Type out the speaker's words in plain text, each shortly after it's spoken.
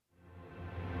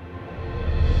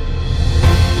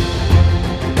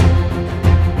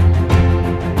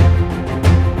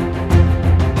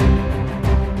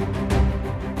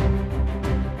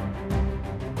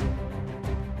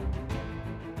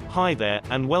Hi there,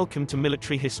 and welcome to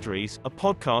Military Histories, a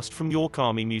podcast from York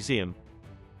Army Museum.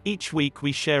 Each week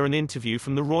we share an interview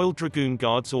from the Royal Dragoon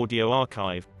Guard's audio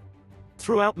archive.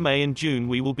 Throughout May and June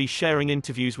we will be sharing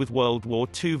interviews with World War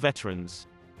II veterans.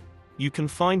 You can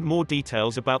find more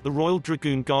details about the Royal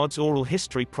Dragoon Guard's Oral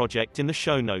History project in the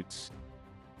show notes.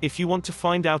 If you want to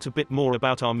find out a bit more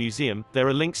about our museum, there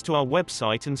are links to our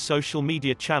website and social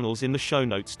media channels in the show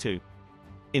notes too.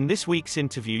 In this week's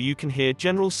interview you can hear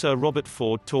General Sir Robert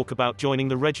Ford talk about joining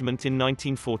the regiment in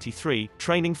 1943,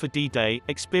 training for D-Day,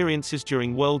 experiences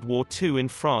during World War II in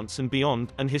France and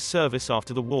beyond, and his service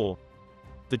after the war.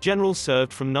 The general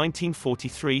served from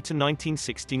 1943 to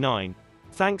 1969.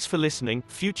 Thanks for listening.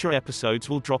 Future episodes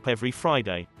will drop every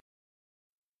Friday.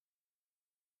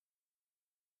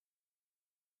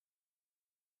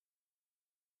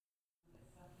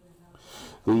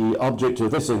 The object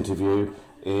of this interview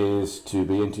is to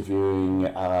be interviewing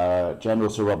General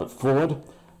Sir Robert Ford,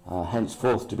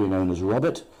 henceforth to be known as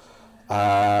Robert,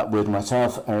 with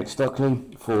myself, Eric Stockley,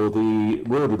 for the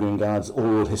Royal Dragoon Guard's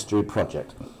Oral History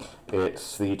Project.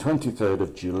 It's the 23rd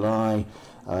of July,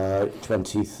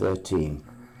 2013.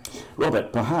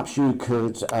 Robert, perhaps you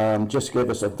could just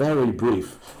give us a very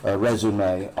brief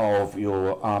resume of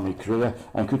your Army career,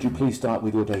 and could you please start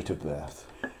with your date of birth?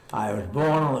 I was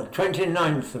born on the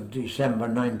 29th of December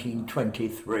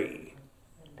 1923,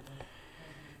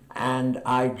 and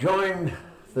I joined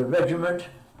the regiment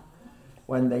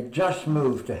when they just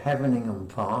moved to Heveningham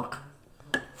Park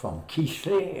from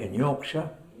Keighley in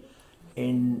Yorkshire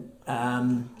in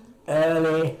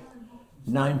early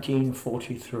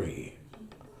 1943.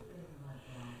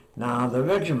 Now the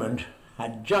regiment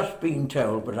had just been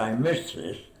told, but I missed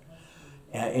this,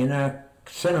 in a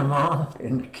cinema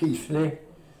in Keighley,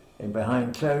 and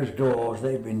behind closed doors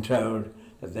they'd been told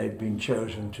that they'd been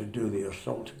chosen to do the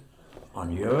assault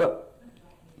on Europe,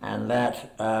 and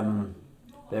that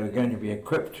they were going to be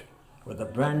equipped with a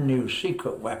brand new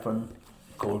secret weapon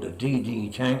called a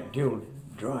DD tank, dual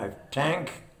drive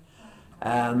tank,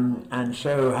 and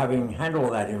so having had all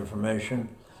that information,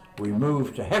 we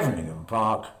moved to Heveningham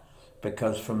Park,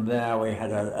 because from there we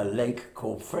had a lake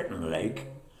called Fritton Lake,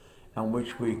 on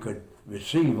which we could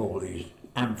receive all these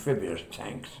amphibious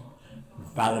tanks,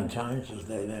 Valentines as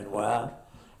they then were,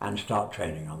 and start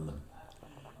training on them.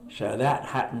 So that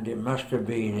happened, it must have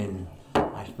been in,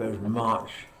 I suppose,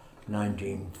 March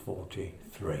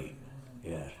 1943,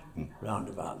 yes, round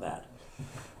about that.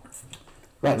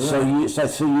 Right, so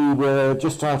you were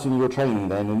just starting your training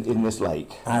then in this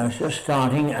lake? I was just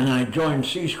starting, and I joined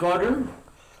C Squadron,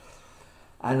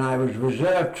 and I was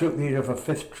reserve troop leader for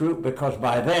 5th Troop, because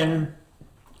by then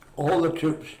all the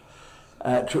troop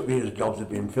leaders' jobs had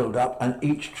been filled up, and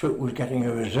each troop was getting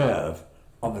a reserve,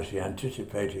 obviously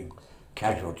anticipating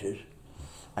casualties,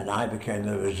 and I became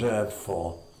the reserve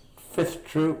for 5th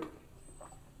Troop.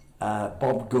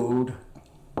 Bob Gould,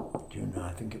 do you know,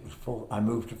 I think it was 4th, I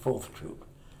moved to 4th Troop.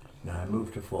 No, I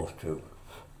moved to 4th Troop.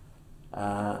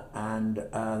 And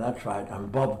that's right,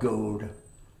 and Bob Gould,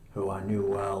 who I knew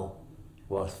well,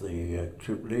 was the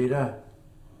troop leader.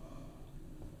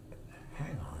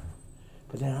 Hang on.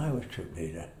 But then I was troop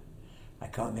leader. I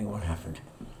can't think what happened.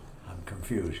 I'm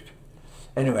confused.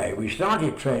 Anyway, we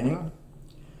started training,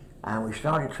 and we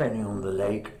started training on the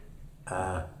lake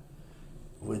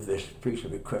with this piece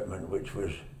of equipment which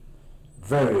was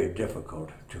very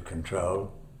difficult to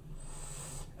control.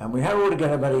 And we had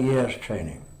altogether about a year's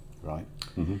training. Right.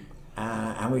 Mm-hmm.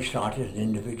 And we started in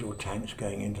individual tanks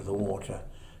going into the water,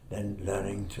 then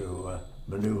learning to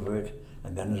maneuver it,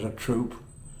 and then as a troop,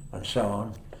 and so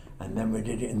on. And then we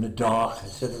did it in the dark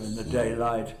instead of in the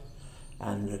daylight,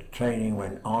 and the training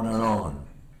went on and on.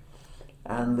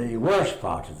 And the worst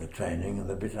part of the training, and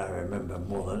the bit I remember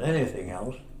more than anything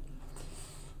else,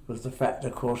 was the fact,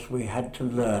 of course, we had to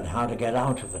learn how to get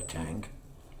out of the tank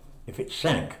if it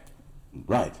sank.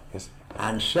 Right, yes.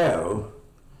 And so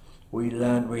we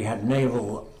learned, we had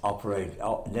naval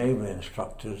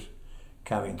instructors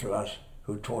coming to us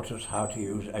who taught us how to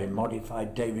use a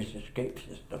modified Davis escape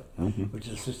system, which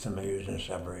is a system they use in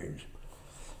submarines.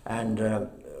 And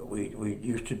we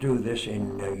used to do this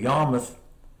in Yarmouth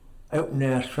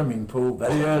open-air swimming pool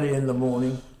very early in the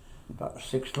morning, about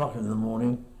 6 o'clock in the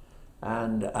morning.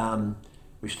 And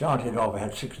we started off, we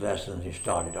had 6 lessons. You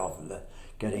started off with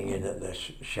getting in at the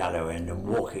shallow end and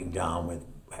walking down with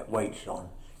weights on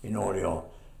in all your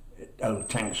old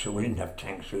tank suits. We didn't have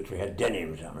tank suits, we had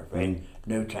denims, I'm afraid.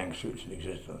 No tank suits in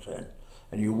existence then.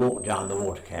 And you walked down, the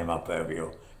water came up over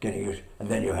you, getting used, and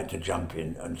then you had to jump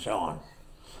in and so on.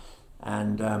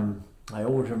 And I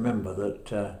always remember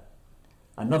that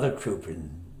another troop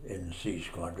in C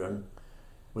Squadron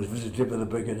was visited with a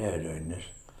brigadier doing this.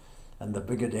 And the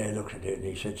brigadier looked at it and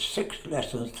he said, 6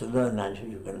 lessons to learn that. He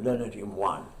said, you can learn it in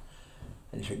 1.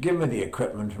 And he said, give me the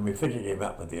equipment, and we fitted him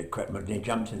up with the equipment, and he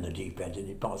jumped in the deep end and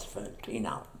he passed 13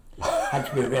 out. Had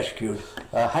to be rescued.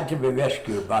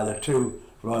 By the 2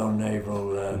 Royal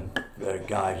Naval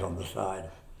guys on the side.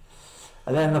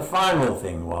 And then the final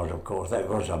thing was, of course, that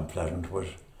was unpleasant, was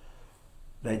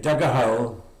they dug a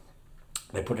hole,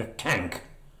 they put a tank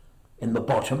in the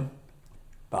bottom,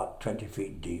 about 20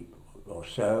 feet deep or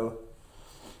so,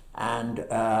 and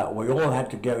we all had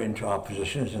to go into our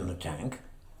positions in the tank,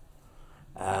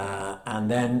 and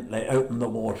then they opened the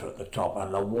water at the top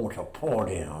and the water poured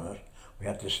in on us. We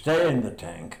had to stay in the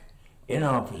tank, in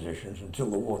our positions, until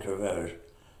the water rose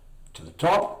to the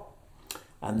top,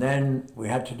 and then we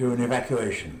had to do an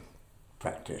evacuation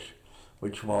practice,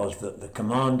 which was that the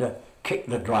commander kicked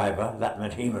the driver, that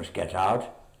meant he must get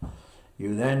out.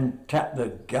 You then tapped the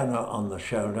gunner on the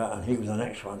shoulder and he was the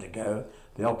next one to go.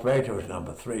 The operator was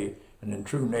number 3, and in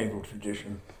true naval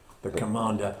tradition, the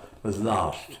commander was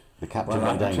last. The captain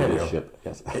went down with the ship.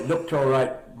 Yes. It looked all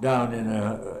right down in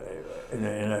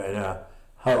a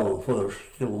hole full of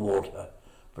still water,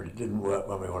 but it didn't work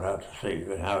when we went out to sea.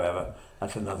 But however,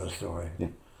 that's another story. Yeah.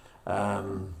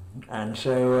 And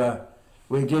so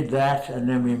we did that, and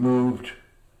then we moved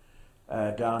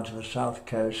down to the south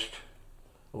coast.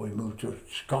 We moved to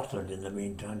Scotland in the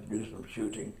meantime to do some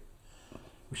shooting.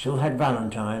 We still had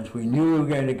Valentines. We knew we were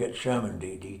going to get Sherman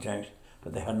DD tanks,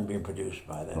 but they hadn't been produced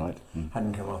by then. Right.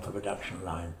 Hadn't come off the production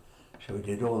line. So we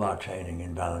did all our training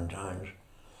in Valentines.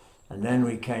 And then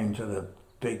we came to the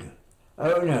big...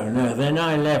 Oh, no, then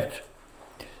I left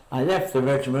the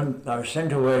regiment. I was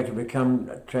sent away to become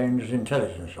trained as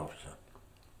intelligence officer.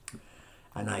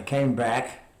 And I came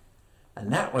back,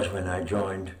 and that was when I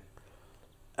joined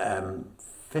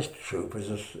 5th Troop as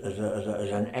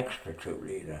an extra troop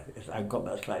leader. I got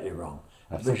that slightly wrong.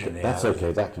 That's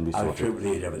okay, that can be sorted. I was troop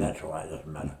leader, but that's all right, it doesn't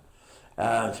matter.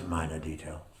 It's a minor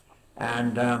detail.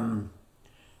 And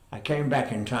I came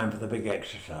back in time for the big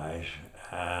exercise.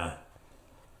 I've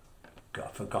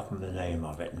forgotten the name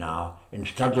of it now, in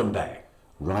Studland Bay.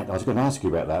 Right, I was going to ask you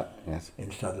about that, yes. In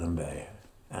Studland Bay.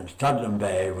 And Studland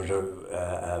Bay was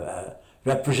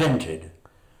represented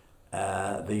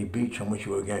the beach on which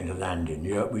we were going to land in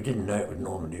Europe. We didn't know it was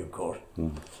Normandy, of course.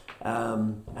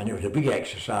 And it was a big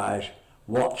exercise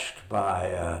watched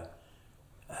by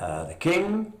the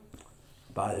King,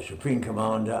 by the Supreme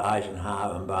Commander,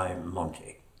 Eisenhower, and by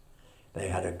Monty. They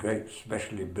had a great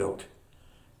specially built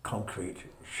concrete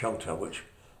shelter which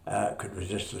could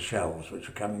resist the shells which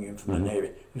were coming in from the Navy.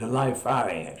 It was a live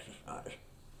firing exercise.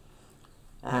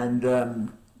 And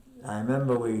I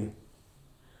remember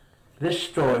this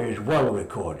story is well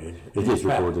recorded. It is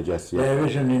recorded, yes. There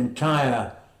is an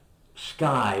entire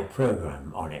Sky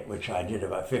program on it, which I did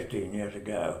about 15 years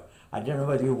ago. I don't know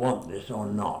whether you want this or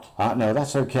not. No,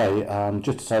 that's okay.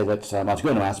 Just to say that I was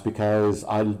going to ask because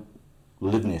I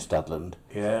live near Studland.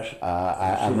 Yes.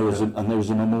 And there was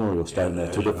a memorial stone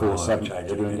there to the 4/7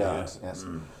 Dragoon Guards. Yes.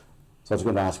 So I was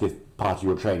going to ask if part of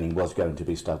your training was going to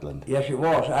be Studland. Yes, it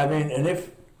was. I mean, and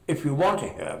if you want to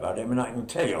hear about it, I mean, I can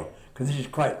tell you, because this is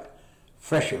quite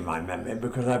fresh in my memory,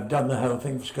 because I've done the whole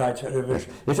thing for Sky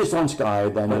Television. If it's on Sky,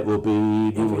 then it will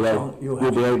be.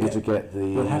 We'll be able to get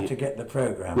the. We'll have to get the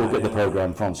program. We'll get the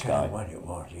program from Sky. When it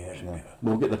was years ago.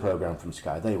 We'll get the program from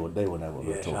Sky. They will know what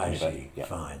we're talking about. Yes, I see. Yeah.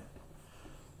 Fine.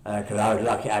 Because I was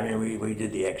lucky. I mean, we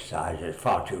did the exercise. It's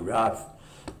far too rough.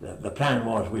 The plan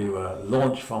was we were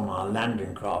launched from our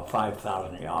landing craft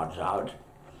 5,000 yards out,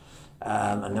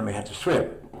 and then we had to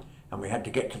swim, and we had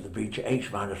to get to the beach at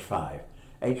H-5.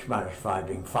 H-5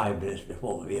 being 5 minutes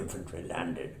before the infantry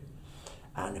landed.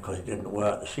 And because it didn't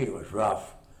work, the sea was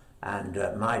rough, and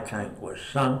my tank was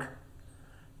sunk,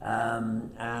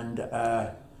 and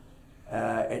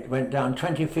it went down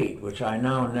 20 feet, which I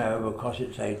now know because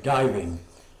it's a diving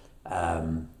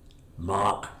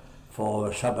mark for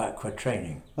subaqua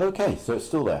training. Okay, so it's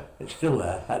still there. It's still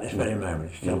there at this very moment.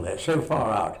 It's still there. So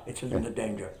far out, it isn't a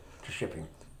danger to shipping.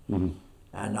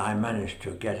 And I managed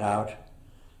to get out,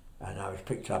 and I was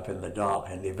picked up in the dark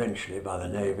and eventually by the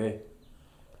Navy,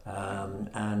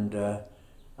 and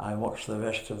I watched the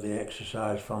rest of the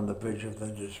exercise from the bridge of the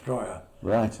destroyer,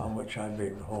 right, on which I'd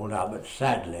been hauled out. But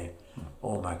sadly,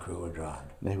 all my crew were drowned.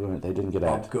 They weren't. They didn't get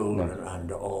out. Bob Gould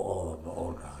and all of them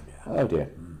all drowned. Yeah. Oh dear.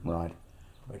 Right.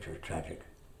 Which was tragic.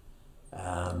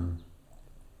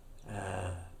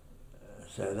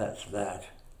 So that's that.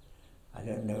 I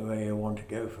don't know where you want to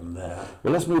go from there.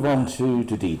 Well, let's move on to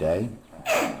D-Day.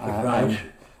 Right.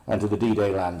 And to the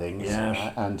D-Day landings.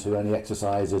 Yes. And to any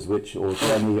exercises or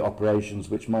to any operations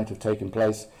which might have taken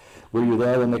place. Were you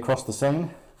there when they crossed the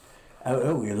Seine?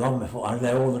 Oh, you're long before. I was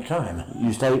there all the time.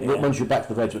 You stayed, once you're back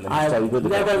to the regiment, then you I stayed with the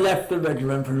never regiment? left the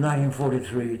regiment from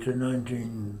 1943 to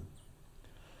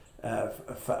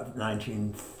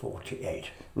 1948.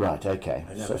 Right, okay.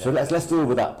 I never So let's deal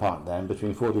with that part then,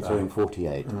 between 43 and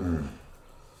 48.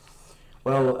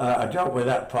 Well, I dealt with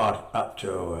that part up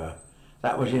to,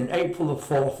 that was in April the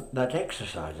 4th, that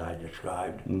exercise I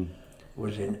described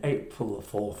was in April the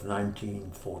 4th,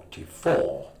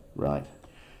 1944. Right.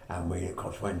 And we, of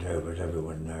course, went over, as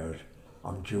everyone knows,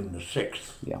 on June the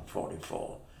 6th, Yeah.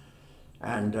 44.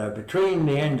 And between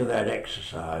the end of that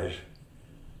exercise,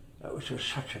 which was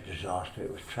such a disaster,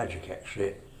 it was tragic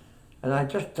actually, and I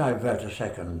just divert a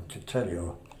second to tell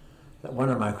you that one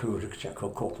of my crew was a chap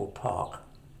called Corporal Park.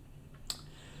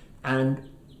 And,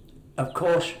 of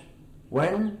course,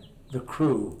 when the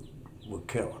crew were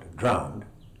killed, drowned,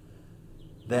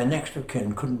 their next of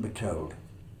kin couldn't be told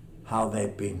how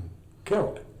they'd been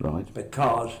killed. Right.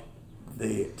 Because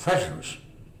the presence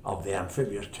of the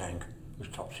amphibious tank was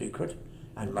top secret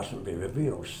and mustn't be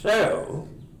revealed. So,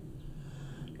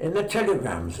 in the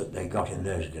telegrams that they got in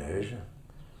those days,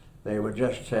 they were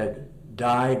just said,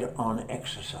 died on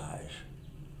exercise.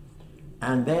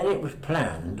 And then it was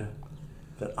planned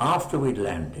that after we'd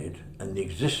landed and the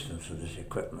existence of this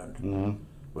equipment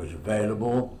was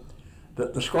available,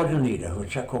 that the squadron leader, who was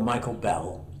a chap called Michael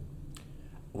Bell,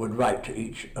 would write to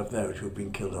each of those who'd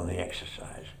been killed on the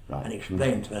exercise and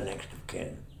explain to the next of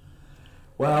kin.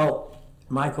 Well,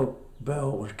 Michael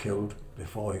Bell was killed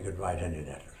before he could write any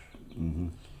letters.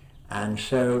 And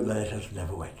so the letters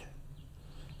never went.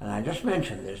 And I just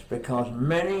mention this because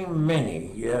many,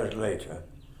 many years later,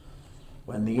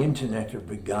 when the internet had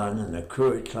begun and the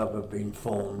Curry Club had been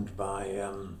formed by,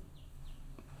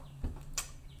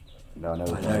 No, I know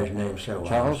his name so well.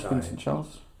 Charles, sorry. Vincent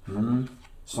Charles?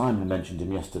 Simon mentioned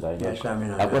him yesterday. Yes, I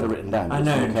mean, I've got it written down. I It's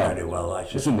know in him the car. very well.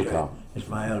 It's in the car. It's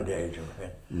my old age, I'm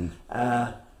afraid.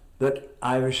 That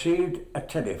I received a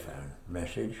telephone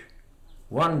message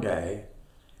one day,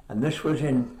 and this was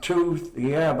in the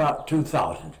year about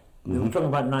 2000. We were talking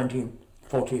about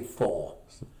 1944.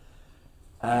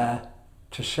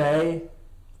 To say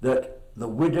that the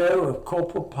widow of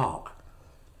Corporal Park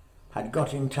had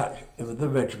got in touch with the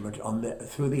regiment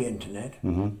through the internet,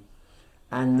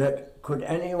 and that could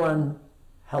anyone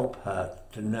help her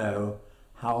to know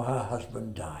how her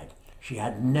husband died. She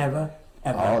had never,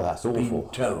 ever that's been awful.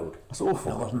 told. That's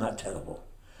awful. Now, wasn't that terrible?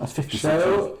 That's 56,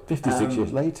 So, 56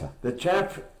 years later. The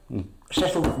chap,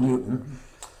 Cecil Newton,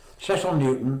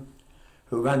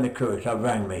 who ran the Curry Club,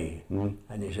 rang me, and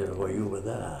he said, well, you were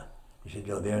there. He said,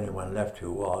 you're the only one left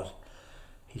who was.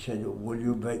 He said, will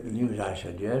you break the news? I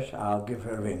said, yes, I'll give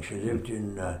her a ring. She lived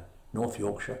in North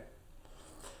Yorkshire.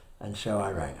 And so I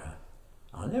rang her.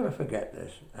 I'll never forget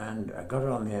this. And I got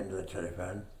her on the end of the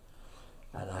telephone.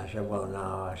 And I said, well,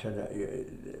 now, I said,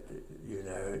 you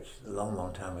know, it's a long,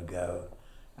 long time ago.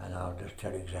 And I'll just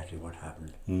tell you exactly what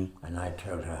happened. And I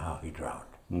told her how he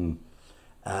drowned.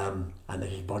 And that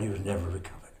his body was never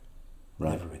recovered.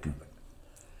 Right. Never recovered.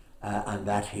 And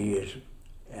that he is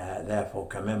therefore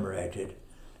commemorated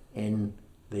in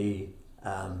the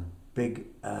big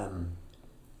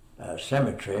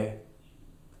cemetery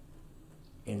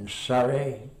in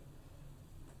Surrey,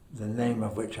 the name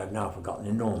of which I've now forgotten,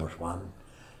 enormous one,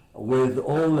 with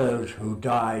all those who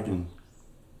died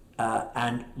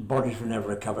and bodies were never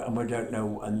recovered, and we don't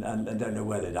know and don't know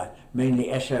where they died.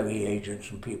 Mainly SOE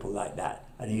agents and people like that,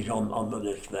 and he's on the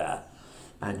list there.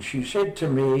 And she said to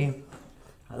me,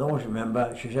 I always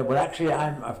remember, she said, well, actually,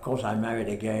 of course I married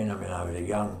again. I mean, I was a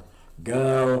young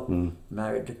girl,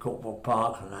 married to Corporal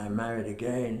Park, and I married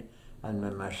again, and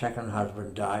then my second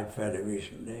husband died fairly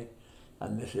recently,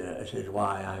 and this is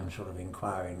why I'm sort of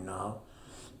inquiring now.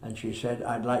 And she said,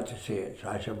 I'd like to see it. So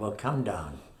I said, well, come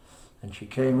down. And she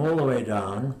came all the way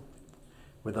down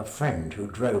with a friend who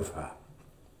drove her.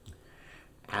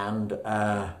 And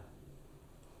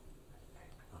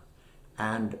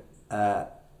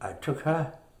I took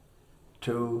her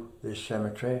to this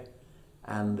cemetery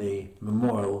and the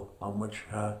memorial on which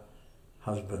her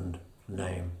husband's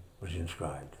name was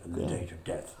inscribed and the date of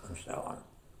death and so on.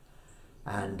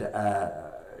 And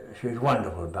she was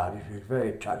wonderful about it. She was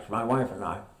very touched. My wife and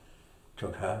I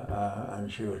took her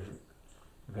and she was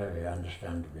very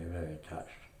understandably very touched.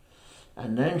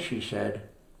 And then she said,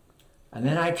 and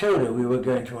then I told her we were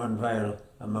going to unveil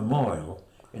a memorial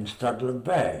in Studland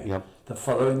Bay the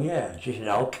following year. She said,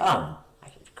 I'll come. I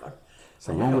said, God.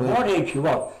 So what age she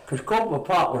was? Because Corporal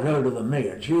Park was older than me,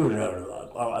 and she was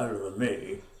older than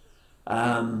me.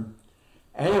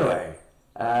 Anyway,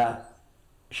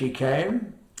 she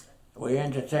came. We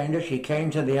entertained her. She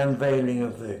came to the unveiling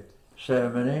of the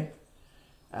ceremony.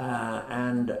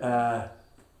 and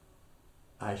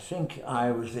I think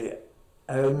I was the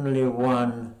only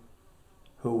one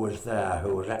who was there,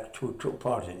 who took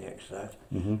part in the exercise.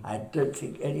 I don't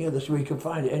think any others, we could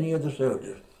find any other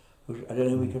soldiers. I don't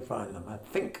think we could find them, I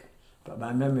think, but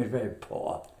my memory is very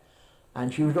poor.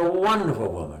 And she was a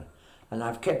wonderful woman, and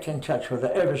I've kept in touch with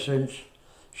her ever since.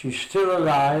 She's still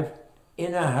alive,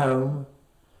 in her home.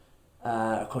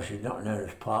 Of course, she's not known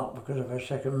as Park because of her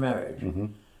second marriage.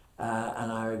 And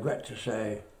I regret to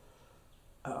say,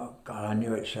 oh God, I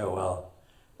knew it so well.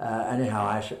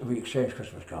 Anyhow, we exchanged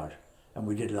Christmas cards, and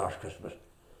we did last Christmas.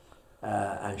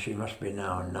 And she must be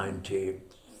now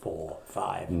 94,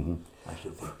 5. I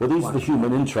should think. Well, these are the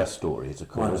human interest stories, of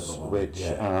course,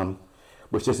 Wonderful,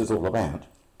 which this is all about.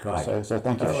 Right. So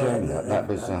thank you for sharing that. That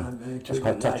was that's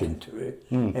quite touching.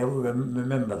 Yeah, we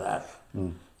remember that.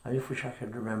 I just wish I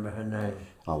could remember her name.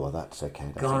 Oh, well, that's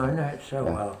okay. That's Gone, okay. I know it so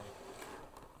well.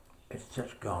 It's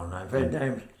just gone. I've read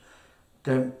names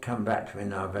don't come back to me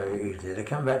now very easily. They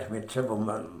come back to me several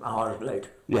hours later.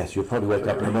 Yes, you'll probably wake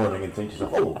up in the morning and think,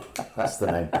 oh, that's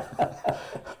the name.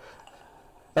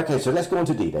 Okay, so let's go on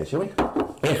to D-Day, shall we?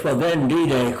 Yes, well then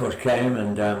D-Day of course came,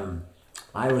 and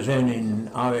I was then in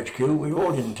RHQ. We were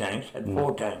all in tanks, had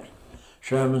 4 tanks.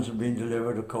 Shermans had been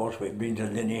delivered, of course. We'd been to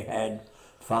Linney Head,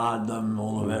 fired them,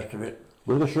 all the rest of it.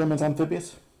 Were the Shermans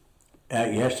amphibious?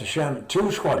 Yes, the Sherman,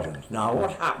 2 squadrons. Now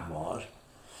what happened was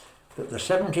that the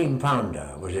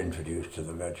 17-pounder was introduced to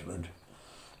the regiment,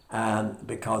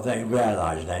 because they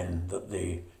realised then that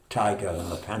the Tiger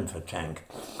and the Panther tank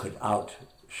could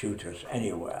outshoot us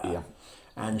anywhere. Yeah.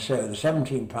 And so the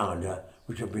 17-pounder,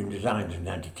 which had been designed as an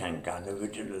anti-tank gun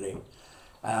originally,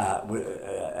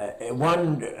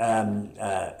 one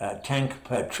tank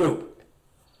per troop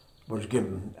was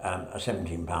given a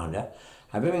 17-pounder.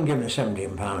 Having been given a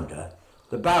 17-pounder,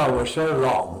 the barrel was so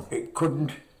long it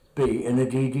couldn't be in a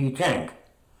DD tank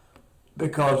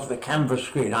because the canvas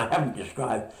screen, I haven't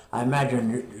described, I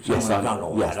imagine someone's done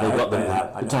all that. Yes, they've got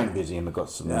the Tank Museum have got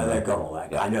some... No, they've got all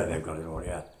that. Yeah. I know they've got it all,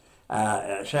 yeah.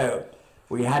 So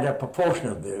we had a proportion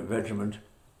of the regiment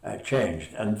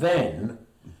changed, and then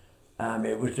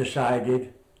it was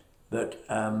decided that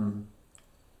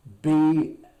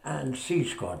B and C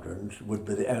squadrons would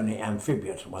be the only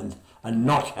amphibious ones and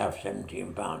not have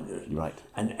 17-pounders. Right.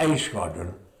 And A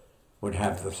squadron would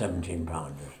have the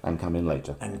 17-pounders. And come in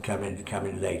later. And come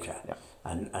in later. Yeah.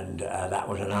 And that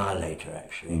was an hour later,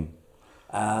 actually.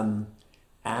 So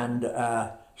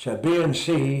B and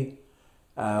C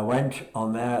went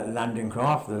on their landing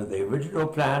craft, the original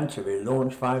plan to be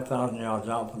launched 5,000 yards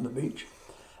out from the beach.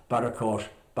 But of course,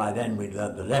 by then we'd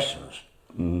learnt the lessons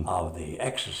of the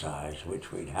exercise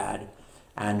which we'd had.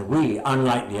 And we,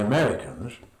 unlike the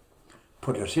Americans,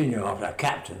 put a senior officer, a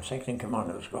captain, second in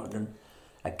command of the squadron,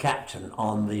 a captain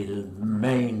on the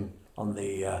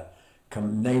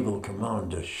naval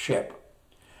commander's ship.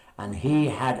 And he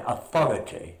had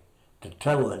authority to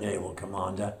tell the naval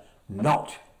commander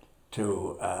not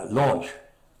to launch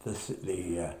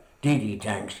the DD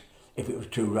tanks if it was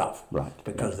too rough. Right.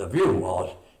 Because the view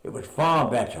was it was far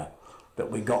better that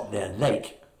we got there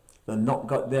late than not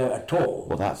got there at all.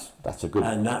 Well, that's a good...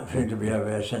 And that seemed to be a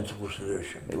very sensible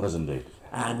solution. It was indeed.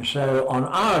 And so on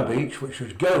our beach, which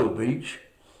was Gold Beach,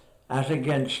 as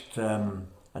against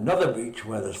another beach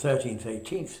where the 13th,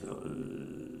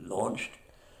 18th launched,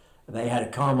 they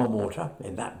had calmer water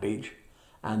in that beach,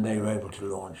 and they were able to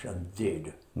launch and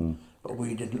did. But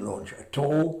we didn't launch at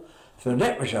all. So the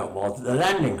net result was that the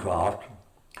landing craft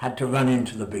had to run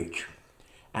into the beach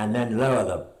and then lower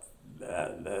the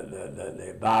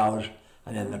bows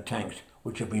and then the tanks,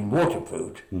 which had been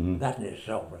waterproofed. That in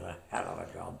itself was a hell of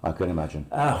a job. I can imagine.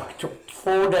 It took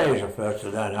 4 days at first to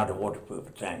learn how to waterproof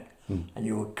a tank, and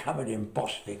you were covered in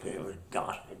bostic. It was a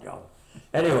ghastly job.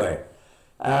 Anyway,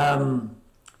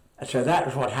 so that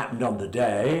was what happened on the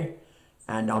day.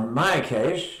 And on my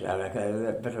case,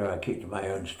 better I keep to my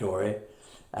own story,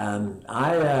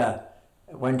 I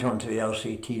went on to the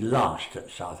LCT last at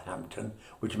Southampton,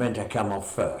 which meant I come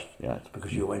off first,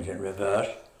 because you went in reverse.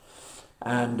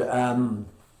 And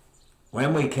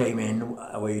when we came in,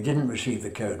 we didn't receive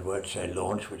the code word, say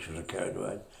launch, which was a code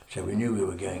word, so we knew we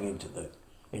were going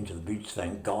into the beach,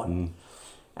 thank God.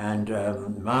 And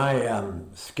my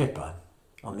skipper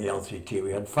on the LCT,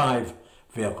 we had 5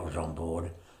 vehicles on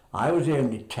board. I was the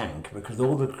only tank because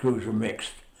all the crews were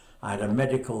mixed. I had a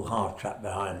medical half-trap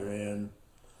behind me, and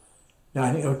no,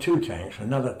 I think there were 2 tanks,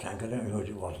 another tank, I don't know who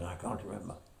it was now, I can't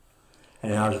remember.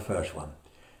 And I was the first one.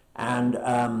 And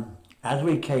as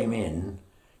we came in,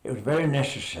 it was very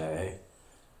necessary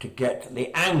to get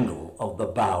the angle of the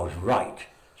bows right,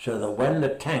 so that when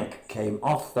the tank came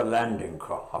off the landing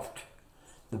craft,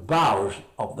 the bows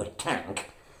of the tank,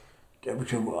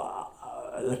 which were,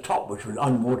 the top, which was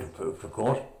unwaterproofed, of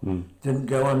course, didn't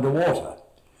go underwater.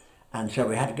 And so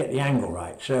we had to get the angle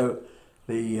right. So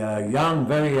the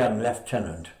very young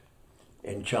lieutenant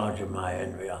in charge of my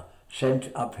area sent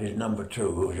up his number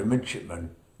 2, who was a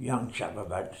midshipman, young chap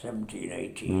about 17,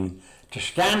 18, to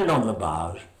stand on the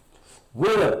bows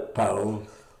with a pole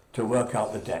to work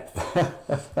out the depth.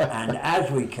 And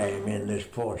as we came in, this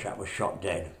poor chap was shot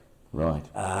dead. Right.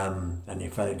 And he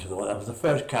fell into the water. That was the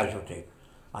first casualty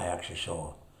I actually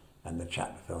saw, and the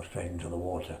chap fell straight into the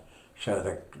water. So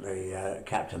the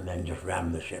captain then just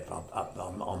rammed the ship up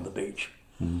on the beach,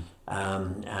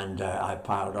 and I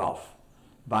piled off.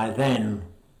 By then,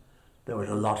 there was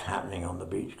a lot happening on the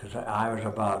beach, because I was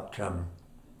about,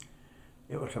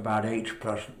 it was about 8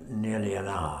 plus nearly an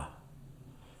hour.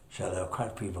 So there were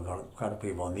quite a few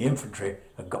people. And the infantry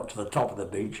had got to the top of the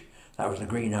beach. That was the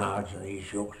Green Hards and the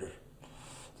East Yorkshires.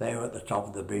 They were at the top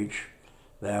of the beach.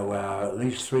 There were at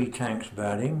least 3 tanks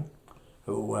burning,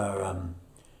 who were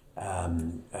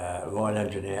Royal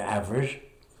Engineer Avery's.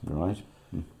 Right.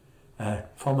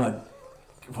 From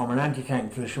an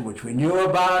anti-tank position which we knew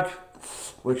about,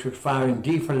 which was firing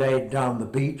defilade down the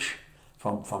beach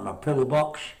from a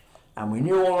pillbox, and we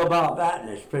knew all about that, and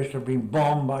it's supposed to have been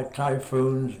bombed by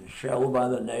typhoons and shelled by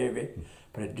the Navy,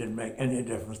 but it didn't make any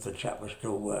difference. The chap was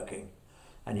still working,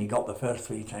 and he got the first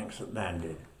 3 tanks that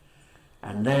landed.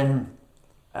 And then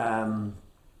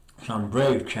some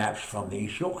brave chaps from the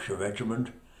East Yorkshire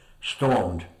Regiment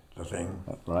stormed the thing.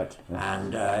 Right.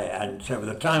 Yeah. And so by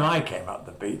the time I came up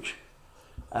the beach,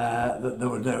 there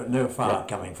was no fire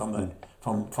coming from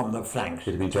the flanks.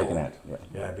 It had been taken out. Yeah.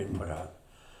 Yeah, it had been put out.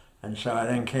 And so I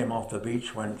then came off the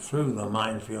beach, went through the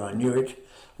minefield. I knew it.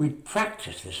 We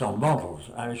practiced this on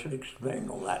models. I should explain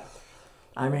all that.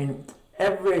 I mean,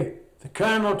 the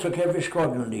colonel took every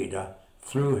squadron leader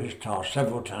through his task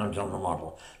several times on the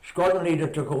model. Squadron leader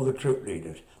took all the troop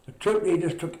leaders. The troop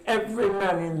leaders took every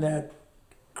man in their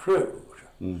crew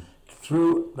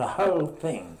through the whole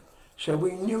thing. So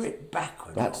we knew it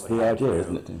backwards. That's the idea,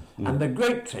 isn't it? And the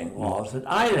great thing was that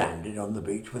I landed on the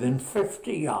beach within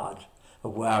 50 yards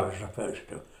of where I was supposed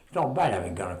to. It's not bad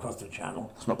having gone across the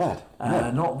channel. It's not bad.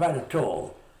 Not bad at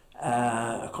all.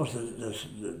 Of course,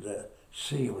 the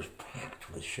sea was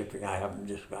packed with shipping. I haven't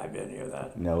described any of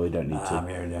that. No, we don't need to.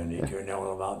 We don't need to know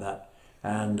all about that.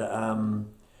 And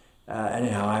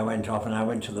anyhow, I went off and I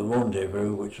went to the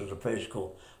rendezvous, which was a place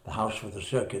called the House with the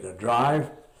Circular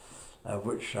Drive, of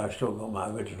which I've still got my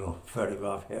original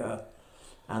photograph here.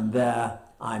 And there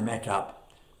I met up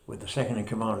with the second in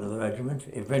command of the regiment.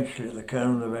 Eventually the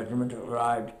colonel of the regiment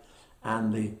arrived,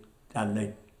 and the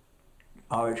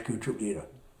RHQ troop leader.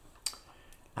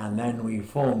 And then we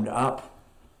formed up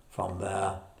from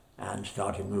there and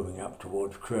started moving up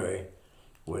towards Crewe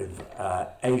with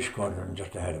A Squadron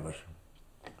just ahead of us.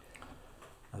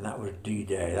 And that was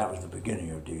D-Day. That was the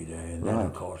beginning of D-Day. And then,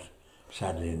 of course,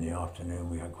 sadly in the afternoon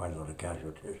we had quite a lot of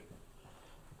casualties.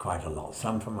 Quite a lot.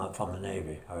 Some from the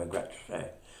Navy, I regret to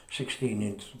say. 16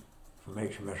 inch from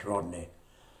HMS Rodney.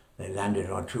 They landed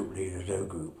on troop leader's O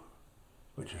group,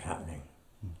 which was happening.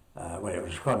 Well, it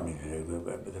was a squadron leader's O group,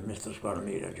 but they missed the squadron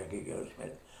leader, Jackie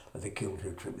Goldsmith, but they killed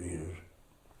 2 troop leaders.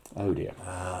 Oh dear.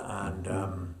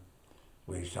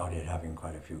 We started having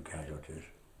quite a few casualties.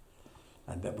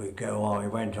 And then we go on, we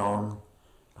went on,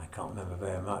 I can't remember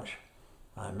very much.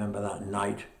 I remember that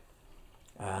night,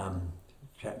 a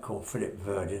chap called Philip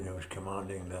Verdin, who was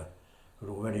commanding who'd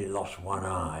already lost one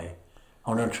eye,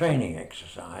 on a training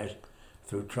exercise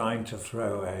through trying to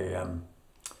throw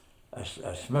a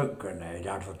smoke grenade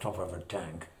out of the top of a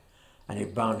tank, and he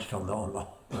bounced on the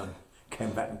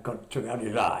came back and took out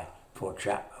his eye. Poor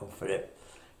chap, old Philip.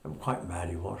 Quite mad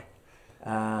he was.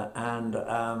 And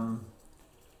I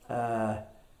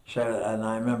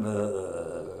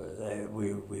remember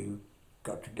we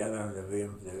got together, the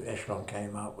echelon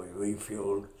came up, we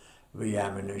refueled,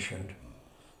 re-ammunitioned,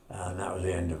 and that was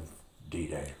the end of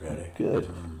D-Day, really. Good.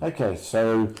 Okay,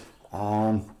 so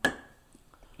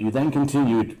you then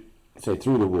continued, say,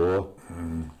 through the war,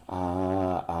 and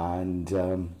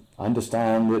I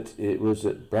understand that it was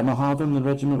at Bremerhaven, the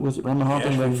regiment was at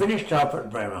Bremerhaven? Yes, we finished up at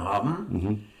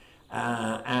Bremerhaven,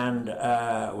 and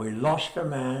we lost a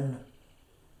man,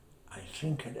 I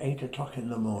think at 8 o'clock in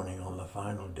the morning on the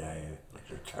final day, which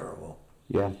was terrible.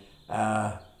 Yeah.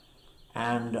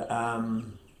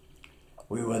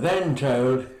 We were then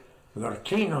told, we've got to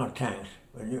clean our tanks.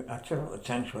 I tell you what the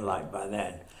tanks were like by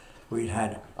then. We'd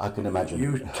had, I can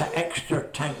imagine, extra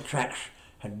tank tracks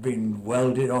had been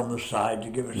welded on the side to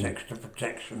give us extra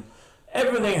protection.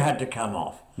 Everything had to come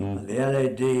off. And the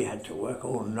LAD had to work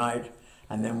all night,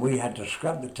 and then we had to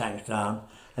scrub the tanks down,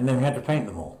 and then we had to paint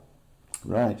them all.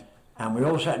 Right. And we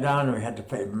all sat down and we had to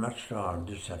paint, much to our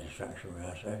dissatisfaction, may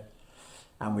I say.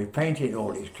 And we painted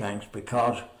all these tanks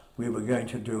because we were going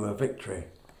to do a victory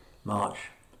march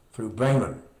through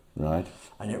Bremen. Right.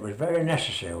 And it was very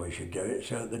necessary we should do it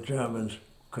so that the Germans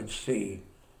could see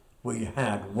we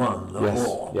had won the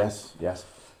war. Yes, yes.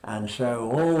 And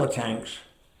so all the tanks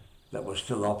that were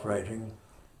still operating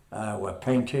were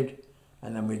painted,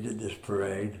 and then we did this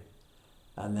parade,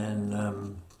 and then,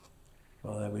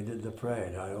 then we did the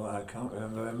parade. I can't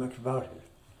remember very much about it.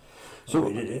 So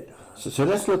we did it. So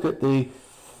let's look at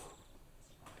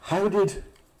how did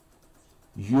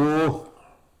your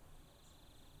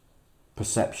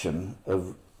perception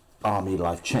of army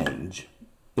life change,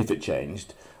 if it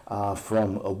changed,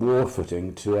 from a war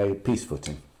footing to a peace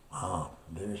footing?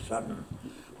 Very sudden.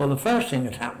 Well, the first thing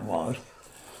that happened was,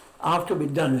 after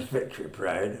we'd done this victory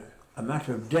parade, a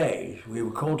matter of days, we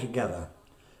were called together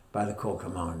by the Corps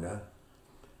Commander,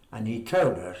 and he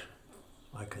told us,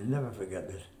 I can never forget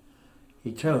this,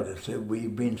 he told us that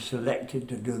we'd been selected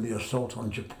to do the assault on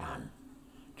Japan,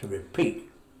 to repeat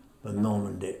the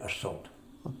Normandy assault.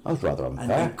 That was rather And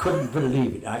unfair. he couldn't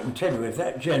believe it. I can tell you, if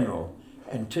that general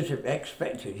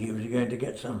expected he was going to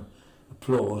get some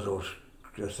applause or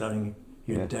something,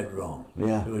 he was dead wrong.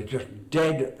 Yeah. It was just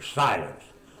dead silence.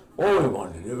 All we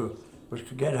wanted to do was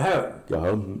to get home. Go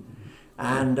home.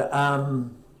 And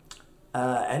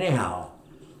anyhow,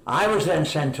 I was then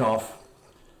sent off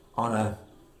on a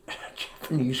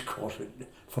Japanese course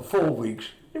for 4 weeks.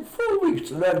 In 4 weeks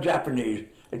to learn Japanese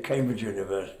at Cambridge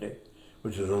University,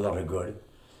 which was a lot of good.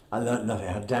 I learned nothing.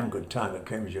 I had a damn good time at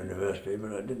Cambridge University,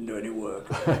 but I didn't do any work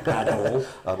at all.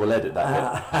 I will edit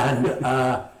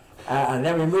that. And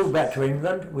then we moved back to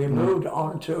England. We moved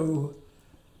on to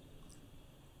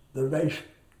the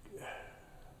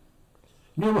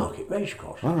Newmarket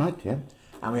Racecourse. All right, yeah.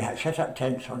 And we had set up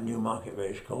tents on Newmarket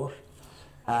Racecourse.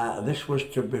 This was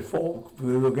before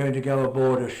we were going to go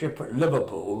aboard a ship at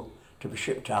Liverpool to be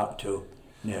shipped out to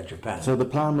near Japan. So the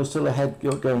plan was still ahead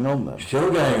going on then?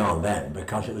 Still going on then,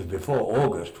 because it was before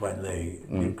August when the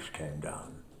nukes came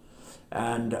down.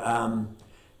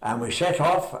 And we set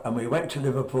off and we went to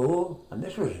Liverpool, and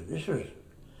this was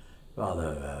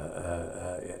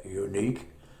rather unique.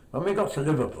 When we got to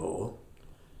Liverpool,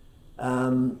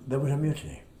 there was a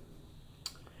mutiny.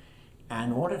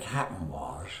 And what had happened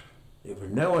was, there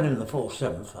was no one in the full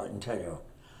 7th, I can tell you,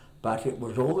 but it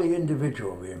was all the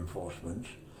individual reinforcements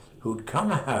who'd come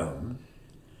home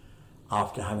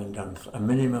after having done a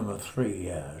minimum of 3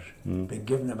 years, been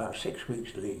given about 6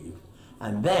 weeks leave,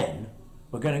 and then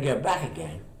were going to go back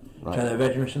again to their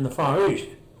regiments in the Far East.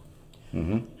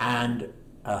 And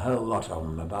a whole lot of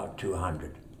them, about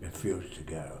 200, refused to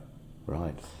go.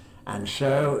 Right. And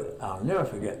so, I'll never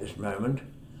forget this moment,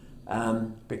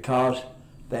 because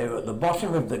they were at the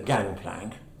bottom of the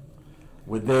gangplank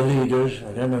with their leaders,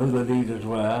 I don't know who the leaders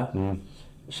were,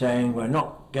 saying, we're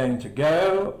not going to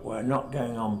go, we're not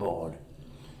going on board.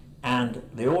 And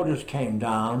the orders came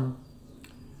down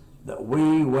that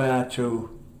we were to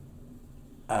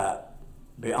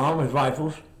be armed with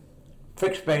rifles,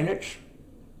 fixed bayonets,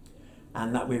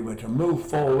 and that we were to move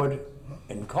forward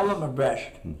in column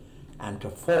abreast and to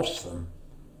force them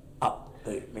up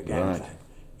the gangplank. Right.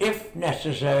 If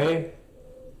necessary,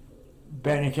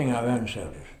 bayoneting our own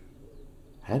soldiers.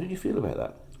 How did you feel about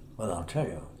that? Well, I'll tell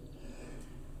you.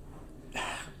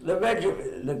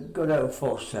 The good old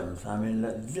 4th 7th, I mean,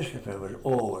 the discipline was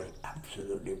always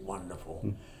absolutely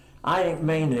wonderful. I think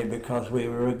mainly because we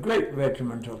were a great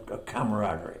regiment of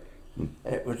camaraderie.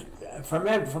 It was, from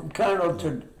colonel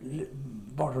to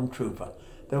bottom trooper,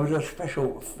 there was a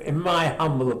special, in my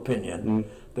humble opinion,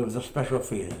 there was a special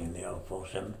feeling in the old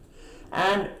 4th 7th.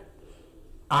 And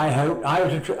I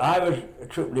was a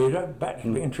troop leader, back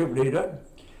to being troop leader,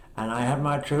 and I had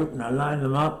my troop and I lined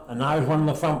them up, and I was one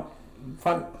of the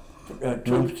front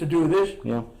troops to do this.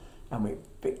 Yeah. And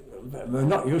we're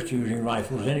not used to using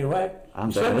rifles anyway.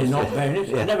 And certainly bayonets. not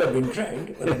bayonets. I've never been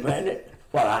trained with a bayonet.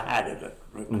 Well, I had it at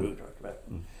recruiter.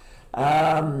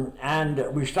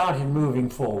 And we started moving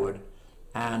forward,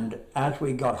 and as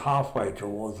we got halfway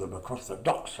towards them across the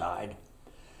dockside,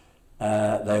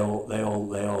 they all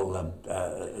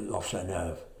lost their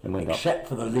nerve, except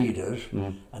for the leaders.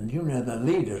 And you know, the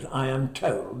leaders, I am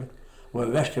told, were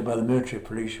arrested by the military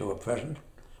police who were present,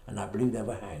 and I believe they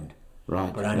were hanged.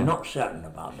 Right. But I'm not certain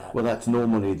about that. Well, that's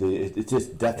normally it's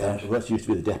just death. Yes. Well, that used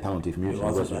to be the death penalty for mutiny. It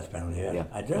was a death penalty. Yeah.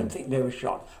 I don't think they were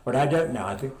shot, but I don't know.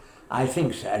 I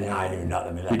think so. And I knew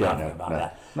nothing about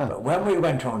that. No. But when we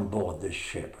went on board this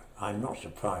ship, I'm not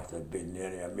surprised there'd been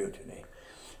nearly a mutiny,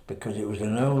 because it was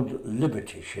an old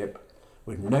Liberty ship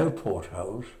with no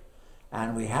portholes,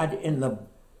 and we had in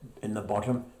the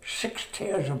bottom 6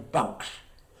 tiers of bunks.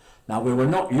 Now we were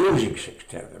not using 6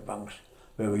 tiers of bunks,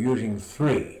 we were using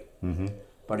 3,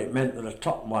 but it meant that a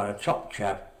top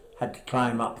chap had to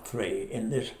climb up 3 in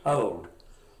this hold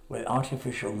with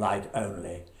artificial light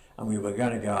only, and we were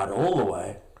going to go out all the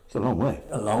way. It's a long way.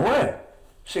 A long way.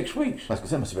 6 weeks. That's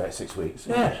because that must be about 6 weeks.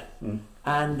 Yes.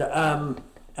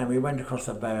 And we went across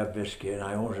the Bay of Biscay, and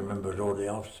I always remember all the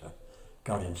officer,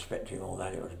 God, inspecting all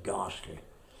that, it was ghastly.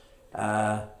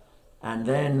 And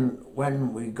then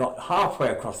when we got halfway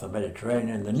across the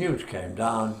Mediterranean, the news came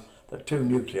down that 2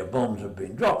 nuclear bombs had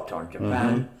been dropped on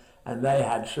Japan, and they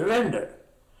had surrendered.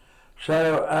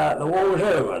 So the war was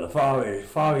over, the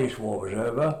Far East War was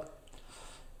over,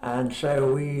 and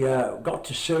so we got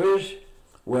to Suez,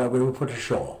 where we were put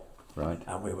ashore. Right.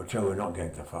 And we were told we're not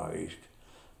going to the Far East.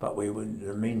 But we would, in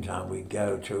the meantime, we'd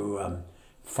go to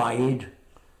Faid,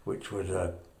 which was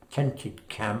a tented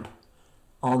camp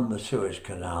on the Suez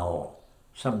Canal,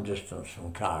 some distance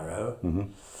from Cairo,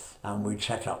 and we'd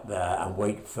set up there and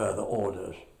wait further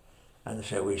orders. And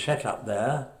so we set up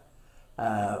there.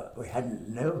 We had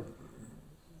no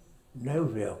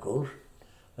vehicles.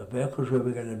 The vehicles we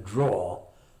were going to draw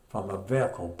from a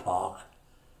vehicle park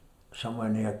somewhere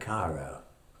near Cairo.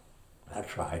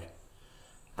 That's right.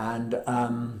 And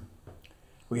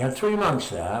we had 3 months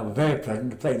there. We were very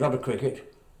pleasant. Played a lot of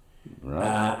cricket.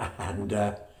 Right.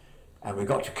 And we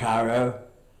got to Cairo,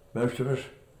 most of us,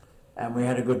 and we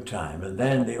had a good time. And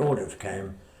then the orders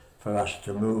came for us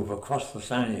to move across the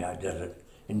Sinai Desert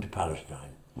into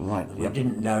Palestine. Right. And we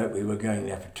didn't know it. We were going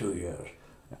there for 2 years.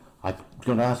 I was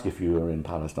going to ask if you were in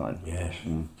Palestine. Yes,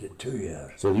 did 2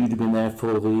 years. So you'd have been there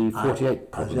for the 48 I was there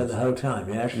problems? the whole time,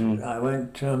 yes. I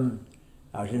went,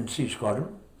 I was in Sea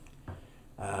Squadron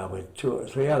with 2 or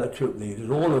 3 other troop leaders,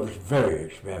 all of us very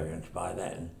experienced by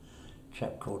then. A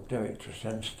chap called Derek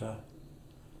Tresenster,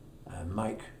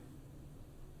 Mike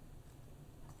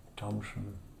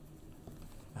Thompson,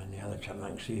 and the other chap, I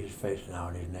can see his face now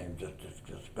and his name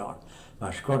just gone.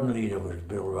 My squadron leader was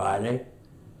Bill Riley,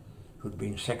 who'd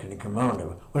been second in command.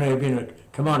 Well, he'd been a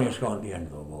commanding a squadron at the end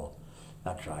of the war.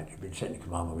 That's right, he'd been second in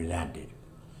command when we landed.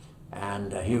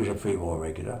 And he was a pre-war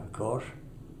regular, of course.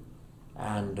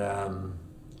 And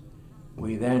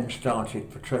we then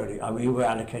started patrolling. We were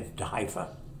allocated to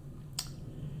Haifa.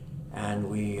 And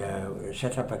we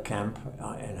set up a camp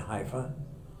in Haifa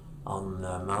on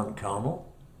Mount Carmel.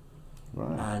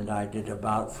 Right. And I did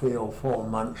about 3 or 4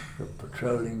 months of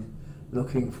patrolling,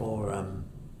 looking for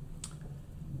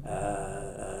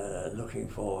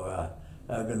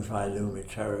Ergun Failumi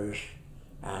terrorists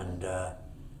and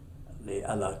the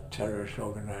other terrorist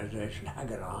organisation,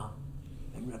 Haganah.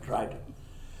 I think that's right.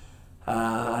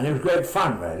 And it was great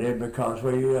fun, really, because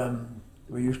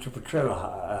we used to patrol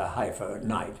Haifa at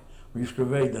night. We used to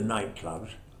raid the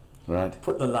nightclubs, Right.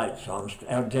 put the lights on,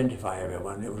 identify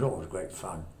everyone. It was always great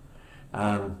fun.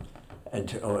 And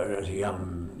as a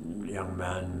young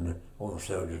man, all the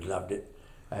soldiers loved it,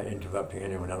 interrupting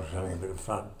anyone else having a bit of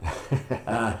fun.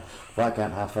 If I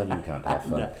can't have fun, you can't have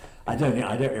fun. I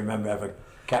don't remember ever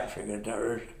capturing a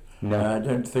terrorist. No. I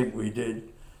don't think we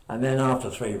did. And then after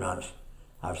 3 months,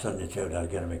 I was suddenly told I was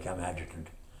going to become adjutant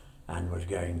and was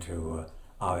going to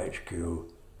RHQ,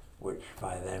 which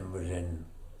by then was in,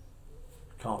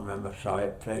 can't remember, sorry,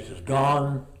 the place is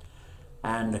gone.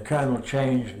 And the colonel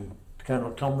changed and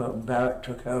Colonel Tom Milton Barrett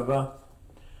took over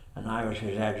and I was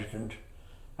his adjutant.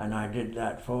 And I did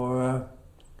that for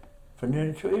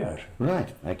nearly 2 years.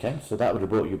 Right, okay. So that would have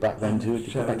brought you back then to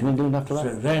back to England after that?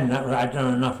 So then I'd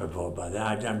done enough abroad by then.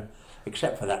 I'd done,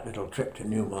 except for that little trip to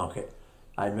Newmarket,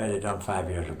 I'd really done 5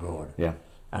 years abroad. Yeah.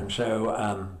 And so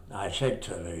I said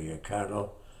to the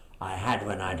colonel, I had,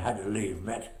 when I'd had to leave,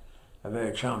 met a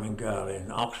very charming girl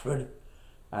in Oxford,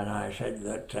 and I said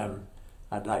that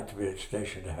I'd like to be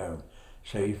stationed at home.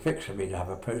 So he fixed for me to have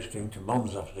a posting to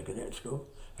Mons Officer Cadet School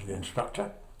as an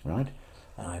instructor. Right.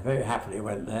 And I very happily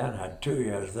went there and had 2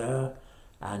 years there,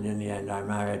 and in the end I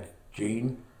married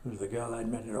Jean, who was the girl I'd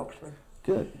met at Oxford.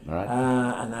 Good. All right.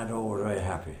 And that all was very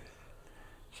happy.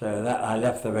 So that I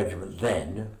left the regiment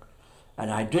then, and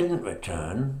I didn't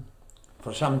return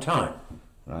for some time.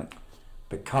 Right.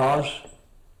 Because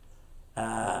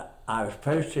I was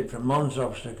posted from Mons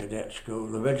Officer Cadet School.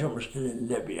 The regiment was still in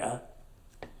Libya,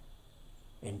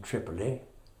 in Tripoli,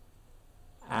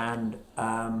 and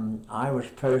I was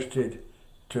posted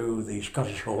to the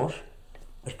Scottish Horse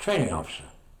as training officer,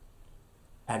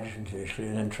 adjutant initially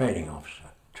and then training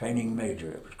officer, training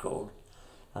major it was called,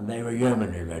 and they were a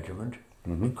yeomanry regiment,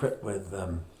 equipped with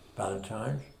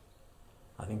Valentines.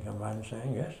 I think I'm right in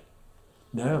saying, yes?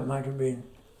 No, it might have been,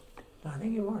 I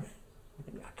think it was.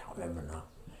 I can't remember now.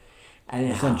 The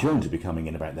Anyhow, Centurions would be coming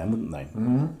in about then, wouldn't they?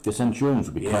 The Centurions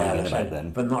would be coming in about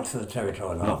then. but not to the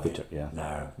territorial Not army. yeah.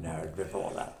 No, it was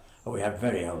before that. We had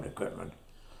very old equipment.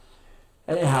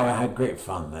 Anyhow, I had great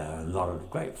fun there, a lot of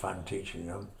great fun teaching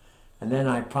them. And then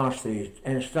I passed the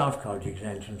Staff College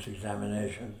entrance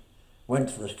examination, went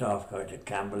to the Staff College at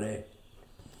Camberley,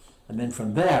 and then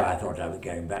from there I thought I was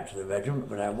going back to the regiment,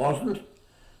 but I wasn't,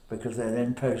 because they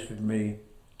then posted me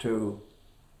to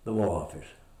the War Office.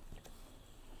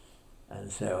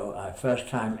 And so, first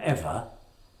time ever,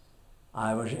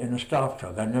 I was in a staff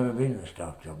job. I'd never been in a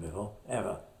staff job before,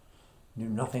 ever. Knew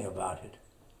nothing about it.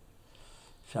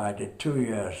 So I did 2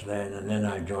 years then, and then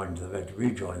I rejoined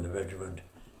the regiment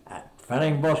at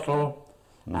Fellingbostel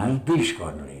as B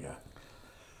Squadron leader.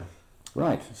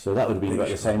 Right, so that would have been about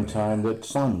the same time that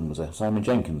Simon was there. Simon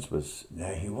Jenkins was.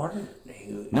 No, he wasn't.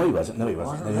 No, he wasn't.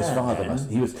 His father must.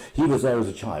 He was there as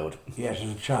a child. Yes,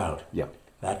 as a child. Yeah.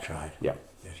 That's right. Yeah.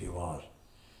 Yes, he was.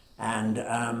 And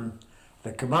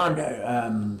the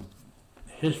commander,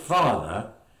 his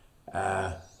father,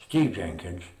 Steve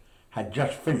Jenkins, had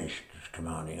just finished as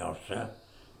commanding officer,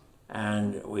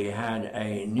 and we had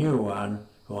a new one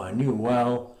who I knew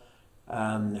well,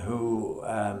 who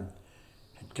had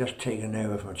just taken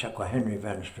over from a chap called Henry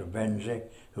Van Strabenzi,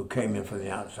 who came in from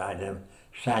the outside and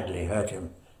sadly hurt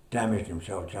him, damaged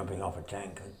himself jumping off a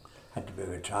tank and had to be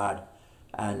retired.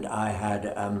 And I had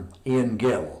Ian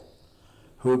Gill,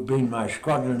 who had been my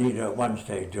squadron leader at one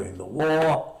stage during the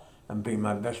war and been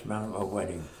my best man at my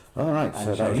wedding. All right,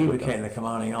 And so he became the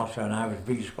commanding officer and I was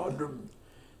B Squadron.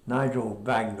 Nigel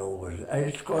Bagnall was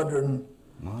A Squadron.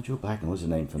 Nigel Bagnall was the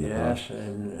name from the Yes, past.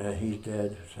 and he's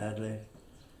dead, sadly.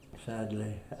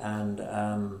 And,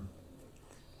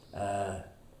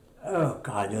 oh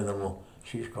God, the other one,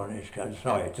 she's gone,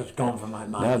 sorry, it's just gone from my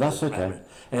mind. No, that's okay.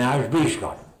 And I was B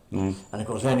Squadron. And of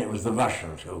course then it was the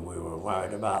Russians who we were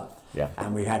worried about. Yeah.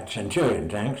 And we had Centurion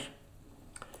tanks,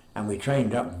 and we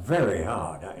trained up very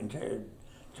hard. I can tell you,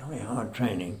 very hard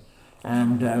training.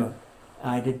 And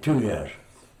I did 2 years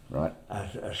Right.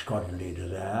 as a squadron leader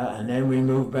there, and then we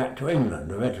moved back to England,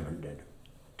 the regiment did,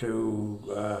 to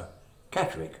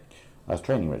Catterick As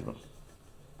training regiment.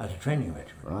 as a training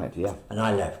regiment. Right, yeah. And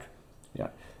I left Yeah.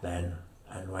 then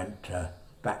and went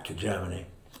back to Germany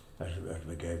as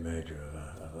brigade major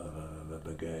of a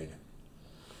brigade.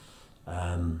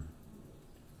 I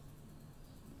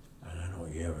don't know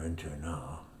what year we're into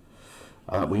now.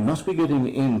 We must be getting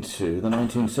into the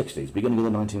 1960s, beginning of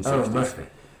the 1960s. Oh, it must be.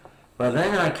 Well,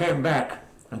 then I came back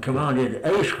and commanded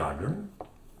A Squadron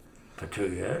for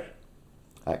 2 years.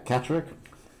 At Catterick?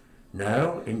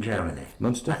 No, in Germany.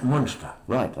 Munster? At Munster.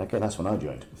 Right, okay, that's when I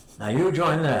joined. Now you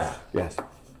joined there. Yes.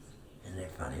 Isn't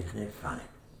it funny?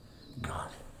 God.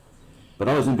 But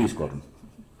I was in B Squadron.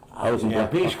 I was in Yeah,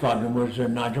 Black B Squadron was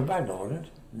Nigel Bagnall, wasn't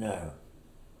it? No.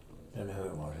 Don't know who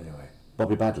it was anyway.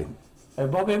 Bobby Badley.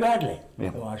 Bobby Badley. Yeah.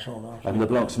 Who I saw last And week.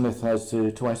 LeBlanc Smith has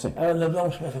 2IC. Oh,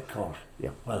 LeBlanc Smith, of course.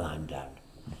 Yeah. Well, I'm damned.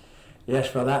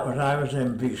 Yes, well, I was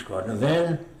in B Squadron.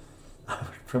 Then I was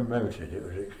promoted. It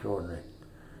was extraordinary.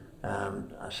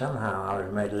 Somehow I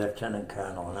was made lieutenant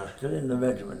colonel, and I was still in the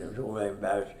regiment. It was all very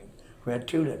embarrassing. We had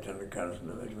 2 lieutenant colonels in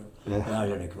the regiment. Yeah. And I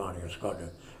was only commanding a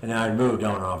squadron. And I moved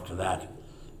on after that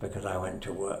because I went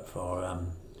to work for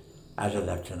as a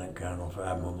lieutenant colonel for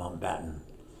Admiral Mountbatten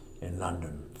in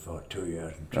London for 2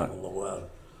 years and travelled the world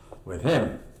with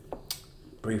him,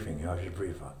 briefing. I was his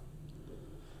briefer.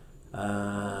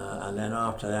 And then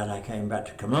after that I came back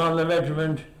to command the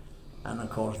regiment, and of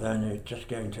course then it was just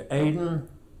going to Aden.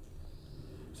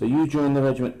 So you joined the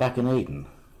regiment back in Aden?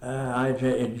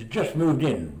 It just moved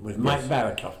in with Mike Yes.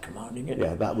 Baratoff commanding it.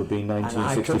 Yeah, that would be And I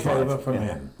 1965. took over from Yeah,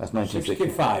 him. That's 1965.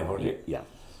 65, was it? Yeah.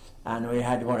 And we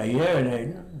had, a year in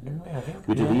Aden, didn't we, I think?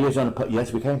 We did Yeah. the years on a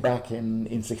yes, we came back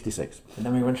in 66. And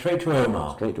then we went straight to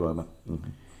Omar. Straight to Omar.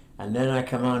 And then I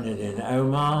commanded in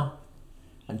Omar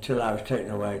until I was taken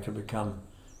away to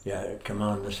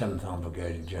command the 7th Armed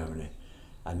Brigade in Germany.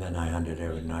 And then I handed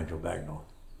over to Nigel Bagnall.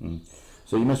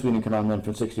 So you must have been in command then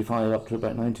from 65 up to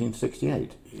about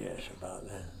 1968. Yes, about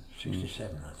then.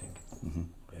 67, I think.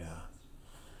 Yeah.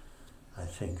 I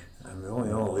think. I'm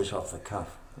doing all this off the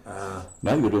cuff.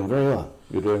 No, you're doing very well.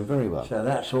 You're doing very well. So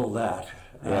that's all that.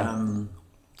 Yeah.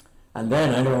 And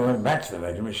then I went back to the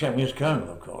regiment, 7 years colonel,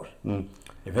 of course,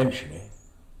 eventually.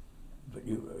 But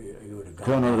you would have gone.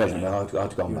 Colonel of the by regiment, then.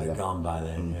 I'd gone You by would have then. gone by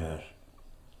then, yes.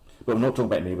 But we're not talking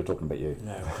about me, we're talking about you.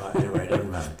 No, quite, anyway, it doesn't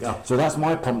matter. Go. So that's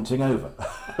my prompting over.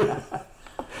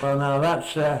 Well, now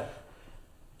that's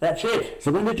it.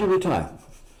 So when did you retire?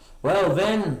 Well,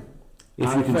 then, If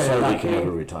I you was can very say lucky. we can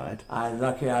ever retired. I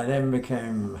then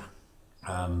became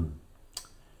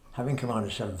having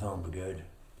commanded 7th Armoured Brigade,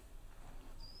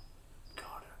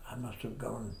 God, I must have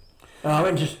gone. Oh, I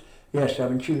went Chief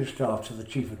of Staff to the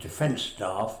Chief of Defence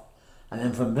Staff, and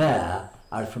then from there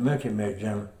I was promoted Major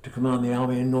General to command the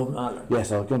army in Northern Ireland.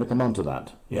 Yes, I was going to come on to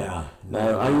that. Yeah.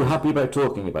 Now, are you happy about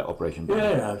talking about Operation Banner?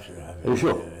 Yeah, absolutely. Are you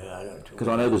sure? Yeah, I don't talk. Because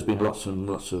I know there's been lots and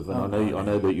lots of, and I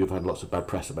know that you've had lots of bad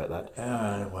press about that.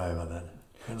 Yeah, I don't worry about that.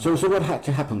 So what had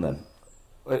to happen then?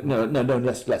 No.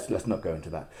 Let's not go into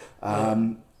that.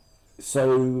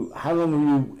 So how long were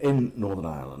you in Northern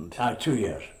Ireland? 2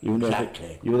 years. You were there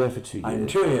Exactly. You were there for 2 years. I had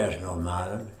 2 years in Northern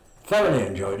Ireland. Thoroughly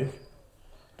enjoyed it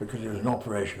because it was an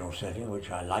operational setting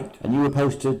which I liked. And you were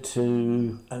posted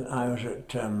to? And I was at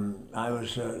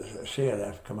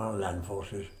CLF, Command of Land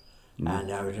Forces,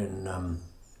 and I was in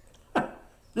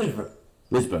Lisbon.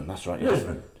 Lisbon, that's right. Yes.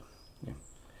 Lisbon. Yeah.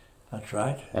 That's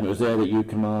right. And it was there that you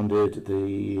commanded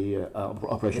the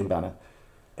Operation Banner.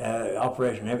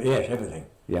 Everything.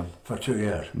 Yeah. For 2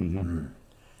 years.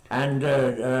 And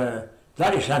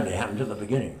Bloody Sunday happened at the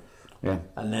beginning. Yeah.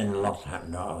 And then lots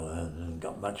happened after that, and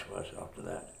got much worse after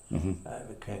that.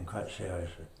 It became quite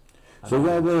serious. So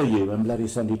where were you when Bloody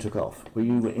Sunday took off? Were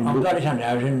you in? On Bloody Sunday,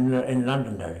 I was in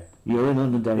Londonderry. You were in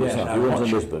Londonderry Yes, yourself. I You was weren't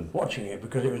in Lisbon. watching it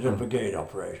because it was a brigade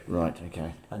operation Right.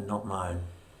 Okay. and not mine.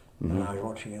 And I was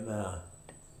watching it there.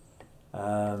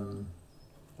 And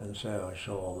so I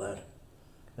saw all that.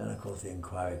 Then, of course, the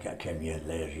inquiry came years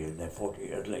later, 40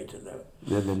 years later, though.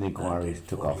 Then the inquiry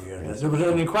took off. Yes. There was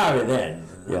an inquiry then,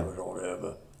 and Yeah. that was all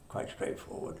over, quite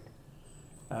straightforward.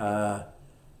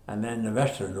 And then the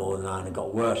rest of Northern Ireland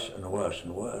got worse and worse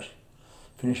and worse.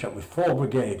 Finished up with 4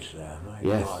 brigades there, my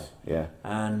Yes. God. Yeah.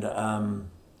 And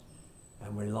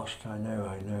we lost, I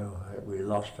know, we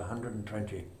lost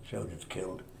 120 soldiers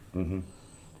killed. And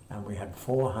we had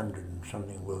 400 and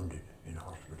something wounded in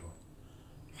hospital.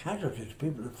 Casualties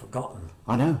people have forgotten.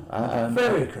 I know.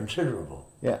 Very considerable.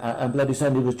 Yeah. And Bloody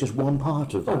Sunday was just one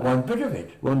part of that. Oh, one bit of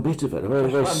it. One bit of it. A very,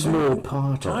 very one small bit.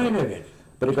 part of Tiny it. bit.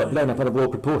 But it got blown up out of all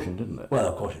proportion, didn't it? Well,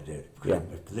 of course it did, because Yeah. it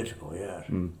was political, yes.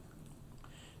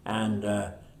 And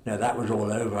now that was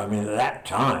all over. I mean, at that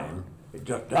time, it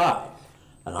just died.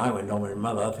 And I went on with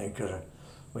Mother, I think, because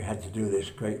we had to do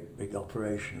this great big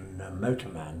operation,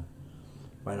 Motorman,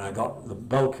 when I got the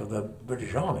bulk of the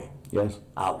British Army Yes.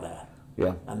 out there.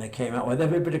 Yeah. And they came out with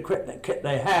every bit of kit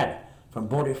they had.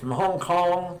 Bought it from Hong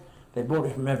Kong, they bought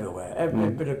it from everywhere, every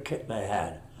bit of kit they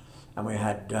had. And we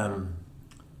had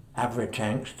Avro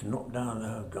tanks to knock down,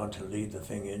 to lead the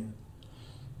thing in.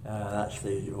 That's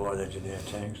the Royal Engineer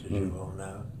tanks, as you all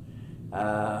know.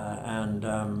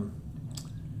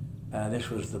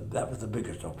 That was the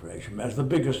biggest operation. It was the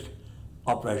biggest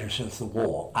operation since the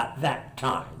war at that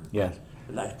time. Yes.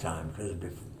 At that time, because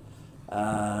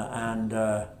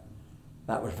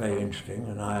that was very interesting,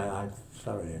 and I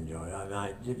thoroughly enjoyed it. I mean,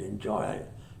 I did enjoy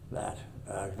that.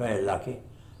 I was very lucky.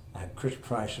 I had Chris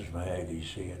Price as my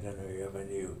ADC. I don't know if you ever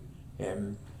knew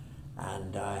him.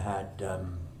 And I had,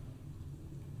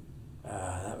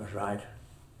 that was right.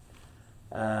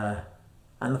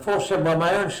 And the 4th, well,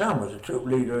 my own son was a troop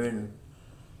leader in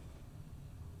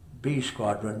B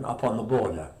Squadron up on the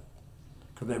border.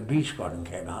 Because the B Squadron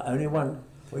came out. Only one.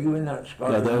 Were you in that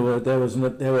squadron? Yeah, there was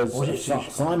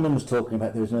it Simon was talking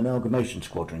about there was an amalgamation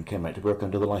squadron came out to work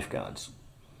under the lifeguards.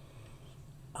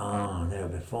 Oh, no,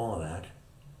 before that.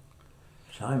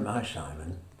 My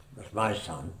Simon, that's my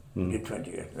son, did 20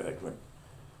 years regiment.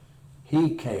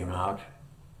 He came out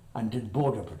and did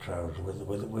border patrols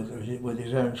with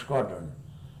his own squadron.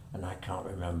 And I can't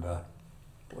remember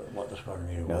what the squadron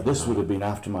he was. No, this would have been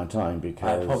after my time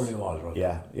because... It probably was, wasn't it?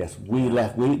 Yeah, yes.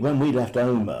 When we left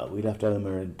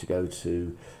Omagh to go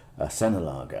to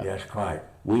Senelaga. Yes, quite.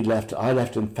 I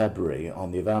left in February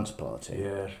on the advance party.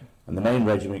 Yes. And the main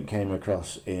regiment came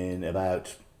across in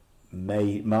about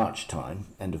March time,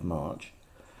 end of March.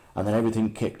 And then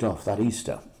everything kicked off that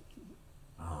Easter.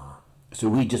 So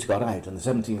we just got out, and the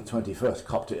 17th, 21st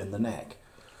copped it in the neck.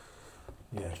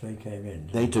 Yes, they came in.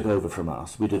 They took over from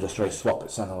us. We did a straight swap at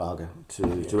Senelaga to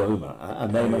Omagh,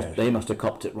 and they must have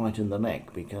copped it right in the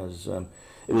neck because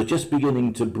it was just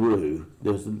beginning to brew.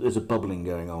 There's a bubbling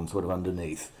going on sort of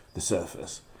underneath the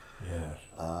surface. Yes.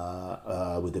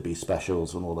 With the B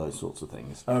specials and all those sorts of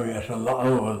things. Oh yes, a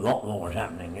lot more was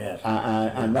happening. Yes.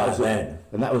 And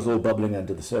that was all bubbling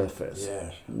under the surface.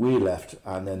 Yes. We left,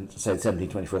 and then say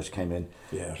 1721st came in.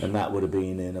 Yes. And that would have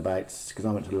been in about, because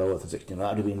I went to Loworth in 69.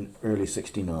 That would have been early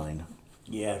 69.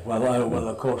 Yes. Well,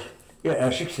 of course.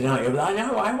 Yeah, 69.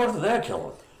 I wasn't there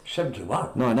till 71.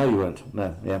 No, I know you weren't.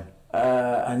 No, yeah.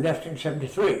 And left in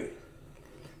 73.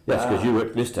 Yes, because you were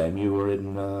at this time. You were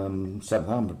in 7th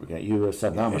Armoured Brigade. You were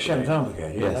 7th Armoured Brigade. 7th Armoured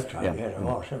Brigade, yeah, Yes, that's right. yeah. Yeah, I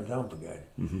was 7th Armoured Brigade.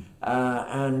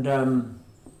 Mm-hmm.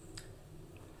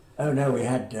 Oh no, we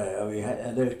had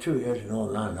those 2 years in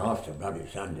Northern Ireland after Bloody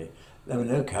Sunday. There were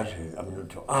no casualties. I mean,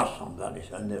 to us on Bloody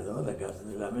Sunday, there were other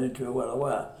casualties. I mean, we were well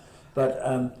aware. But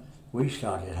we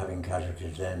started having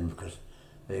casualties then because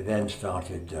they then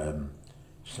started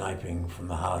sniping from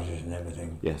the houses and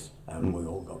everything. Yes. And we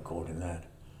all got caught in that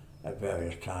at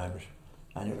various times.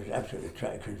 And it was absolutely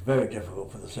tragic. It was very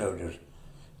difficult for the soldiers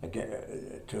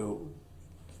to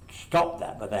stop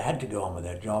that, but they had to go on with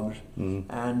their jobs.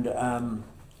 And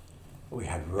we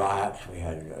had riots, we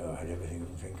had everything you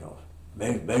can think of.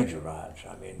 Major riots,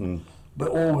 I mean. But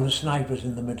all with the snipers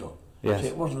in the middle. Yes. So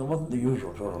it wasn't the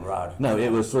usual sort of riot. No,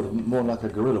 it was sort of more like a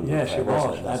guerrilla warfare. Yes, it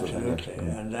was, That sort of thing, absolutely.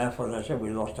 And therefore, as I said,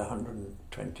 we lost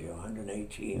 120 or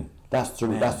 118. That's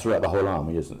throughout the whole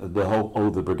army, isn't it? All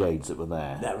the brigades that were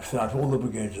there. That was throughout all the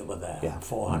brigades that were there. Yeah.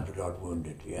 400 odd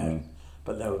wounded, yes.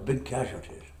 But there were big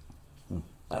casualties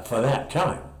for that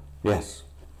time. Yes,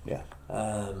 yeah.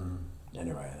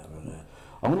 Anyway, that was that.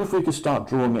 I wonder if we could start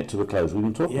drawing it to a close. We've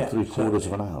been talking Yeah, 3/4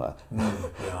 of an hour.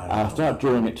 Yeah, Start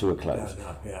drawing it to a close.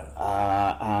 Yeah.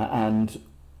 And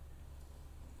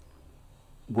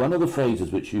one of the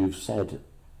phrases which you've said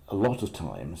a lot of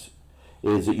times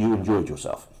is that you enjoyed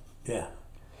yourself. Yeah.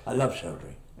 I love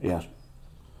soldiering. Yes.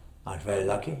 I was very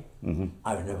lucky. Mm-hmm.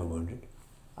 I was never wounded.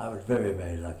 I was very,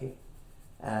 very lucky.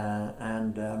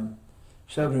 And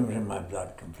soldiering was in my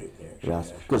blood completely.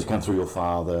 Yes. Because it came through your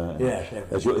father. Yes.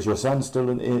 Is your son still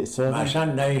in service? My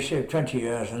son, he served 20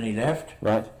 years and he left.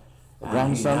 Right. A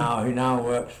grandson? He now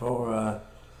works for,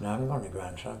 no, I haven't got any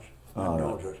grandsons,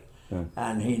 granddaughters. Yeah.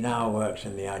 And he now works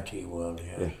in the IT world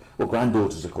here. Yeah. Well,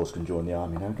 granddaughters, of course, can join the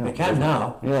army now, can't They can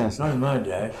now. Yes. Not in my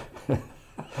day. Well,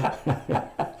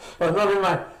 not in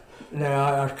my... No,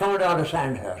 I was Commandant of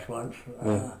Sandhurst once,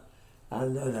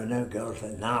 and there were no girls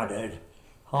then. Nowadays,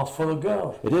 half full of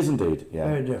girls. It is indeed, yeah.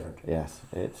 Very different. Yes,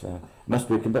 it must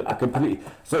be a completely...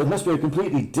 So it must be a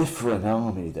completely different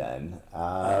army then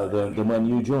than when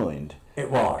you joined. It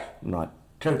was. Right.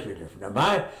 Totally different. And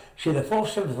the 4th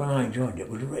 7th when I joined it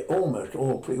was almost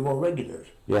all pre-war regulars.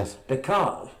 Yes.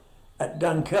 Because at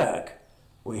Dunkirk,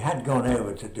 we had gone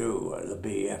over to do the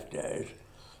BEF days,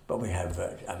 but we had,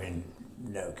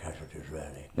 no casualties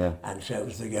really. Yeah. And so it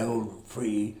was the old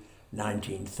free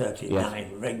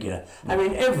 1939 regular. I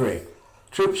mean, every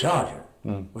troop sergeant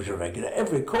was a regular,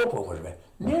 every corporal was a regular,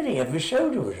 nearly every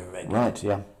soldier was a regular. Right,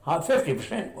 yeah.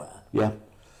 50% were. Yeah.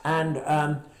 And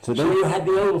so you had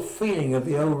the old feeling of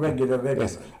the old regular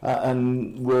regiment. Yes.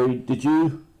 And were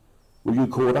you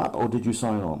called up or did you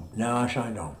sign on? No, I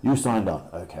signed on. You signed on.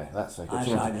 Okay, that's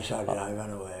okay. I decided I ran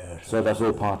away. So that's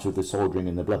all part of the soldiering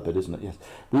in the blood, but isn't it? Yes.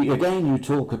 You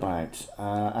talk about,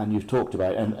 and you've talked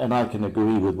about, and I can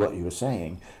agree with what you were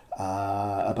saying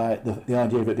about the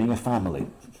idea of it being a family.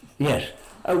 Yes.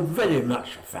 Oh, very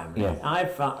much a family. Yeah.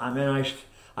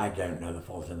 I don't know the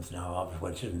full sense now of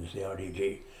what isn't the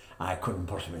RDG. I couldn't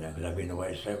possibly know because I've been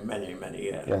away so many, many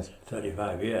years, yes.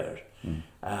 35 years.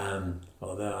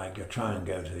 Although I could try and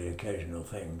go to the occasional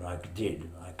thing, but I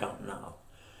can't now.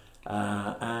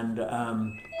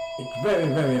 It's very,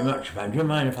 very much fun. Do you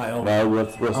mind if I we'll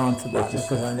answer that?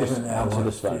 Because I never know answer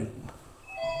this phone.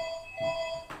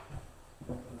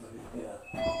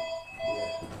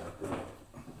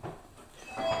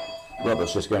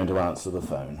 Robert's just going to answer the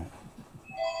phone.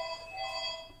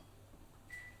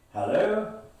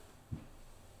 Hello?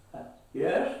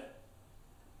 Yes?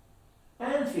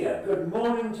 Anthea, good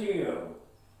morning to you.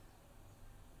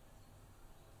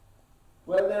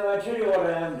 Well, now I tell you what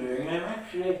I am doing. I'm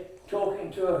actually talking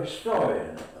to a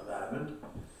historian at the moment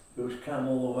who's come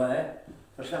all the way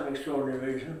for some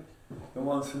extraordinary reason and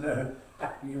wants to know.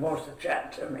 He wants to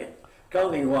chat to me.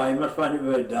 Can't think why, he must find it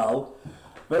very dull.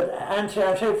 But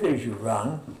Anthea, I'm so pleased you've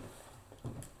rung.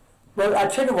 Well, I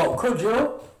tell you what, could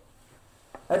you?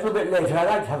 A little bit later, I'd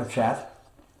like to have a chat.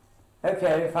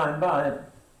 Okay, fine, bye.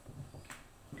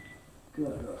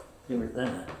 Good. Leave it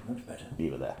there. Much better.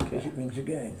 Leave it there. In case it rings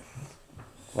again.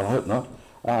 Well, I hope not.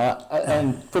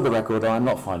 And for the record, I'm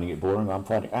not finding it boring. I'm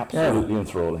finding it absolutely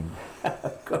enthralling.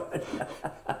 Good.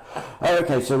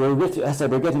 Okay, so we're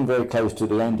getting very close to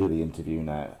the end of the interview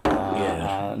now.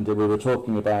 Yes. And we were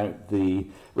talking about the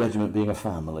regiment being a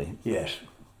family. Yes.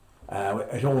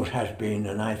 It always has been,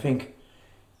 and I think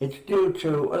it's due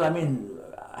to, well, I mean,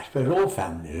 I suppose all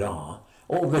families are,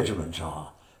 all regiments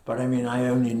are, but I mean, I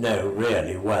only know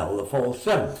really well the 4th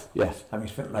 7th. Yes. Having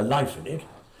spent my life in it.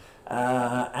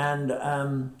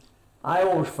 I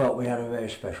always felt we had a very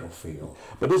special feel.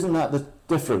 But isn't that the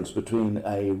difference between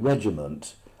a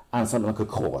regiment and something like a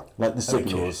corps, like the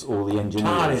signals or the engineers.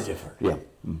 Entirely different. Yeah.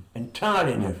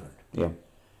 Entirely different. Yeah.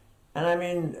 And I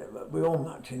mean, we all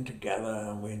mucked in together,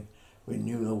 and we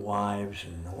knew the wives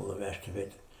and all the rest of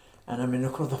it. And I mean,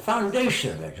 of course, the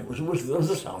foundation of it was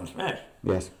the Sound Smash.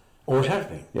 Yes. Always has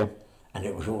been. Yeah. And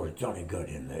it was always jolly good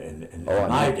in Oh,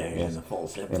 my know, days, yes. in the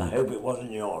false lips. Yeah. I hope it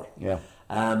wasn't yours. Yeah.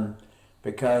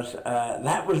 Because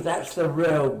that's the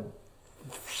real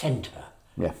centre,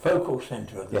 Yeah. focal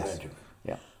centre of the Yes. regiment.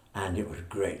 Yeah. And it was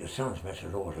great. The Sound Smash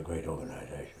was always a great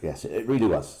organisation. Yes, it really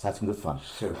was. It's had some good fun.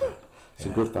 Super.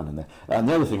 Some good fun in there. And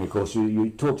the other thing, of course, you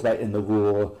talked about in the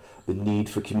war the need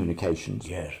for communications.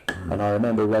 Yes. And I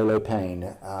remember Rollo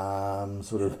Payne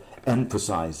sort of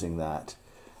emphasising that.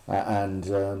 And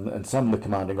some of the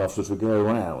commanding officers would go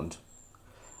around,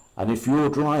 and if your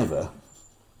driver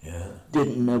Yeah.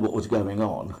 didn't know what was going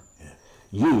on,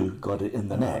 you got it in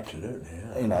the neck. Absolutely.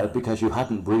 Yeah. You know, because you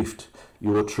hadn't briefed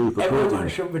your troop Everyone accordingly.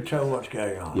 should be told what's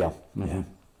going on. Yeah. Mm-hmm.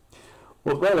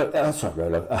 Well, Rollo, sorry,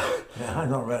 Rollo. Yeah, I'm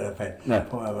not Rollo Payne. No.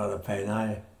 Poor Rollo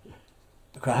Payne.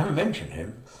 Because I haven't mentioned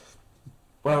him.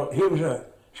 Well, he was a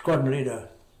squadron leader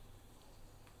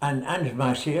and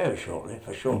my CO shortly,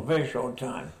 for very short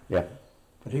time. Yeah.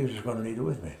 But he was a squadron leader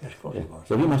with me. Yes, of course Yeah. he was.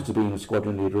 So he must have been a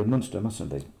squadron leader in Munster,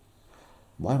 mustn't he?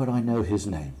 Why would I know his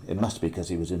name? It must be because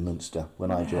he was in Munster when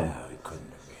I joined. No, he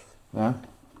couldn't have been. No?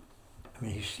 I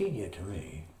mean, he's senior to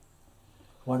me.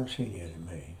 One senior to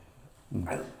me.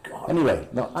 Oh, God. Anyway,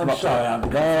 I'm sorry.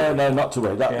 No, not to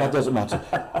worry. That Yeah. doesn't matter.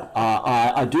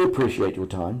 I do appreciate your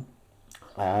time.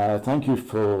 Thank you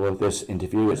for this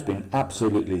interview. It's been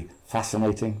absolutely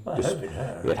fascinating. Well, I hope it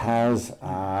has. It has,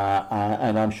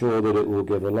 and I'm sure that it will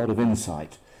give a lot of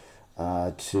insight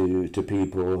to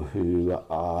people who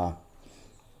are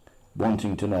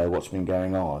wanting to know what's been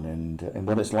going on and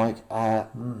what it's like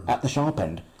at the sharp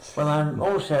end. Well, I'm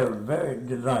also very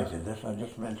delighted that I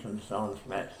just mentioned Sound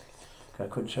Smash. I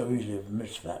could so easily have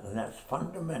missed that, and that's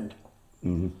fundamental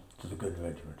to the good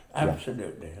regiment.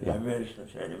 Absolutely. And I really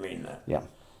sincerely mean that. Yeah.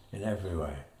 In every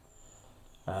way.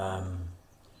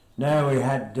 No, we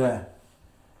had,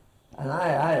 and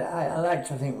I like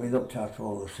to think we looked after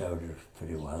all the soldiers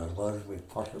pretty well as we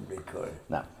possibly could.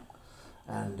 No.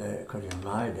 And because in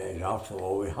my days, after the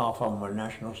war, half of them were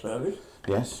national service.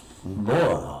 Yes. More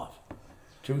than half.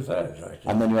 2/3, I think.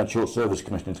 And then you had short service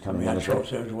commissioners coming We in had as well. short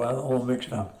service as well, all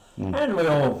mixed up. And we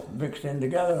all mixed in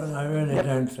together, and I really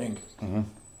don't think...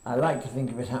 I like to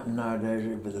think if it happened nowadays, it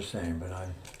would be the same, but I'm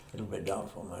a little bit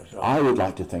doubtful myself. I would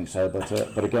like to think so,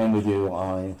 but again with you,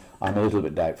 I'm a little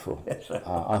bit doubtful. Yes, sir.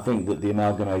 I think that the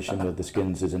amalgamation with the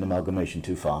skins is an amalgamation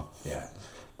too far. Yeah.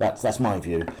 That's my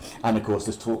view. And of course,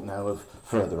 there's talk now of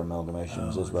further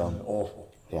amalgamations as well.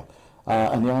 Awful. Yeah.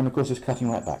 And the iron, of course, is cutting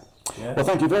right back. Yeah. Well,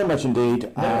 thank you very much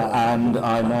indeed. And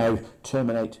I now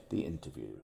terminate the interview.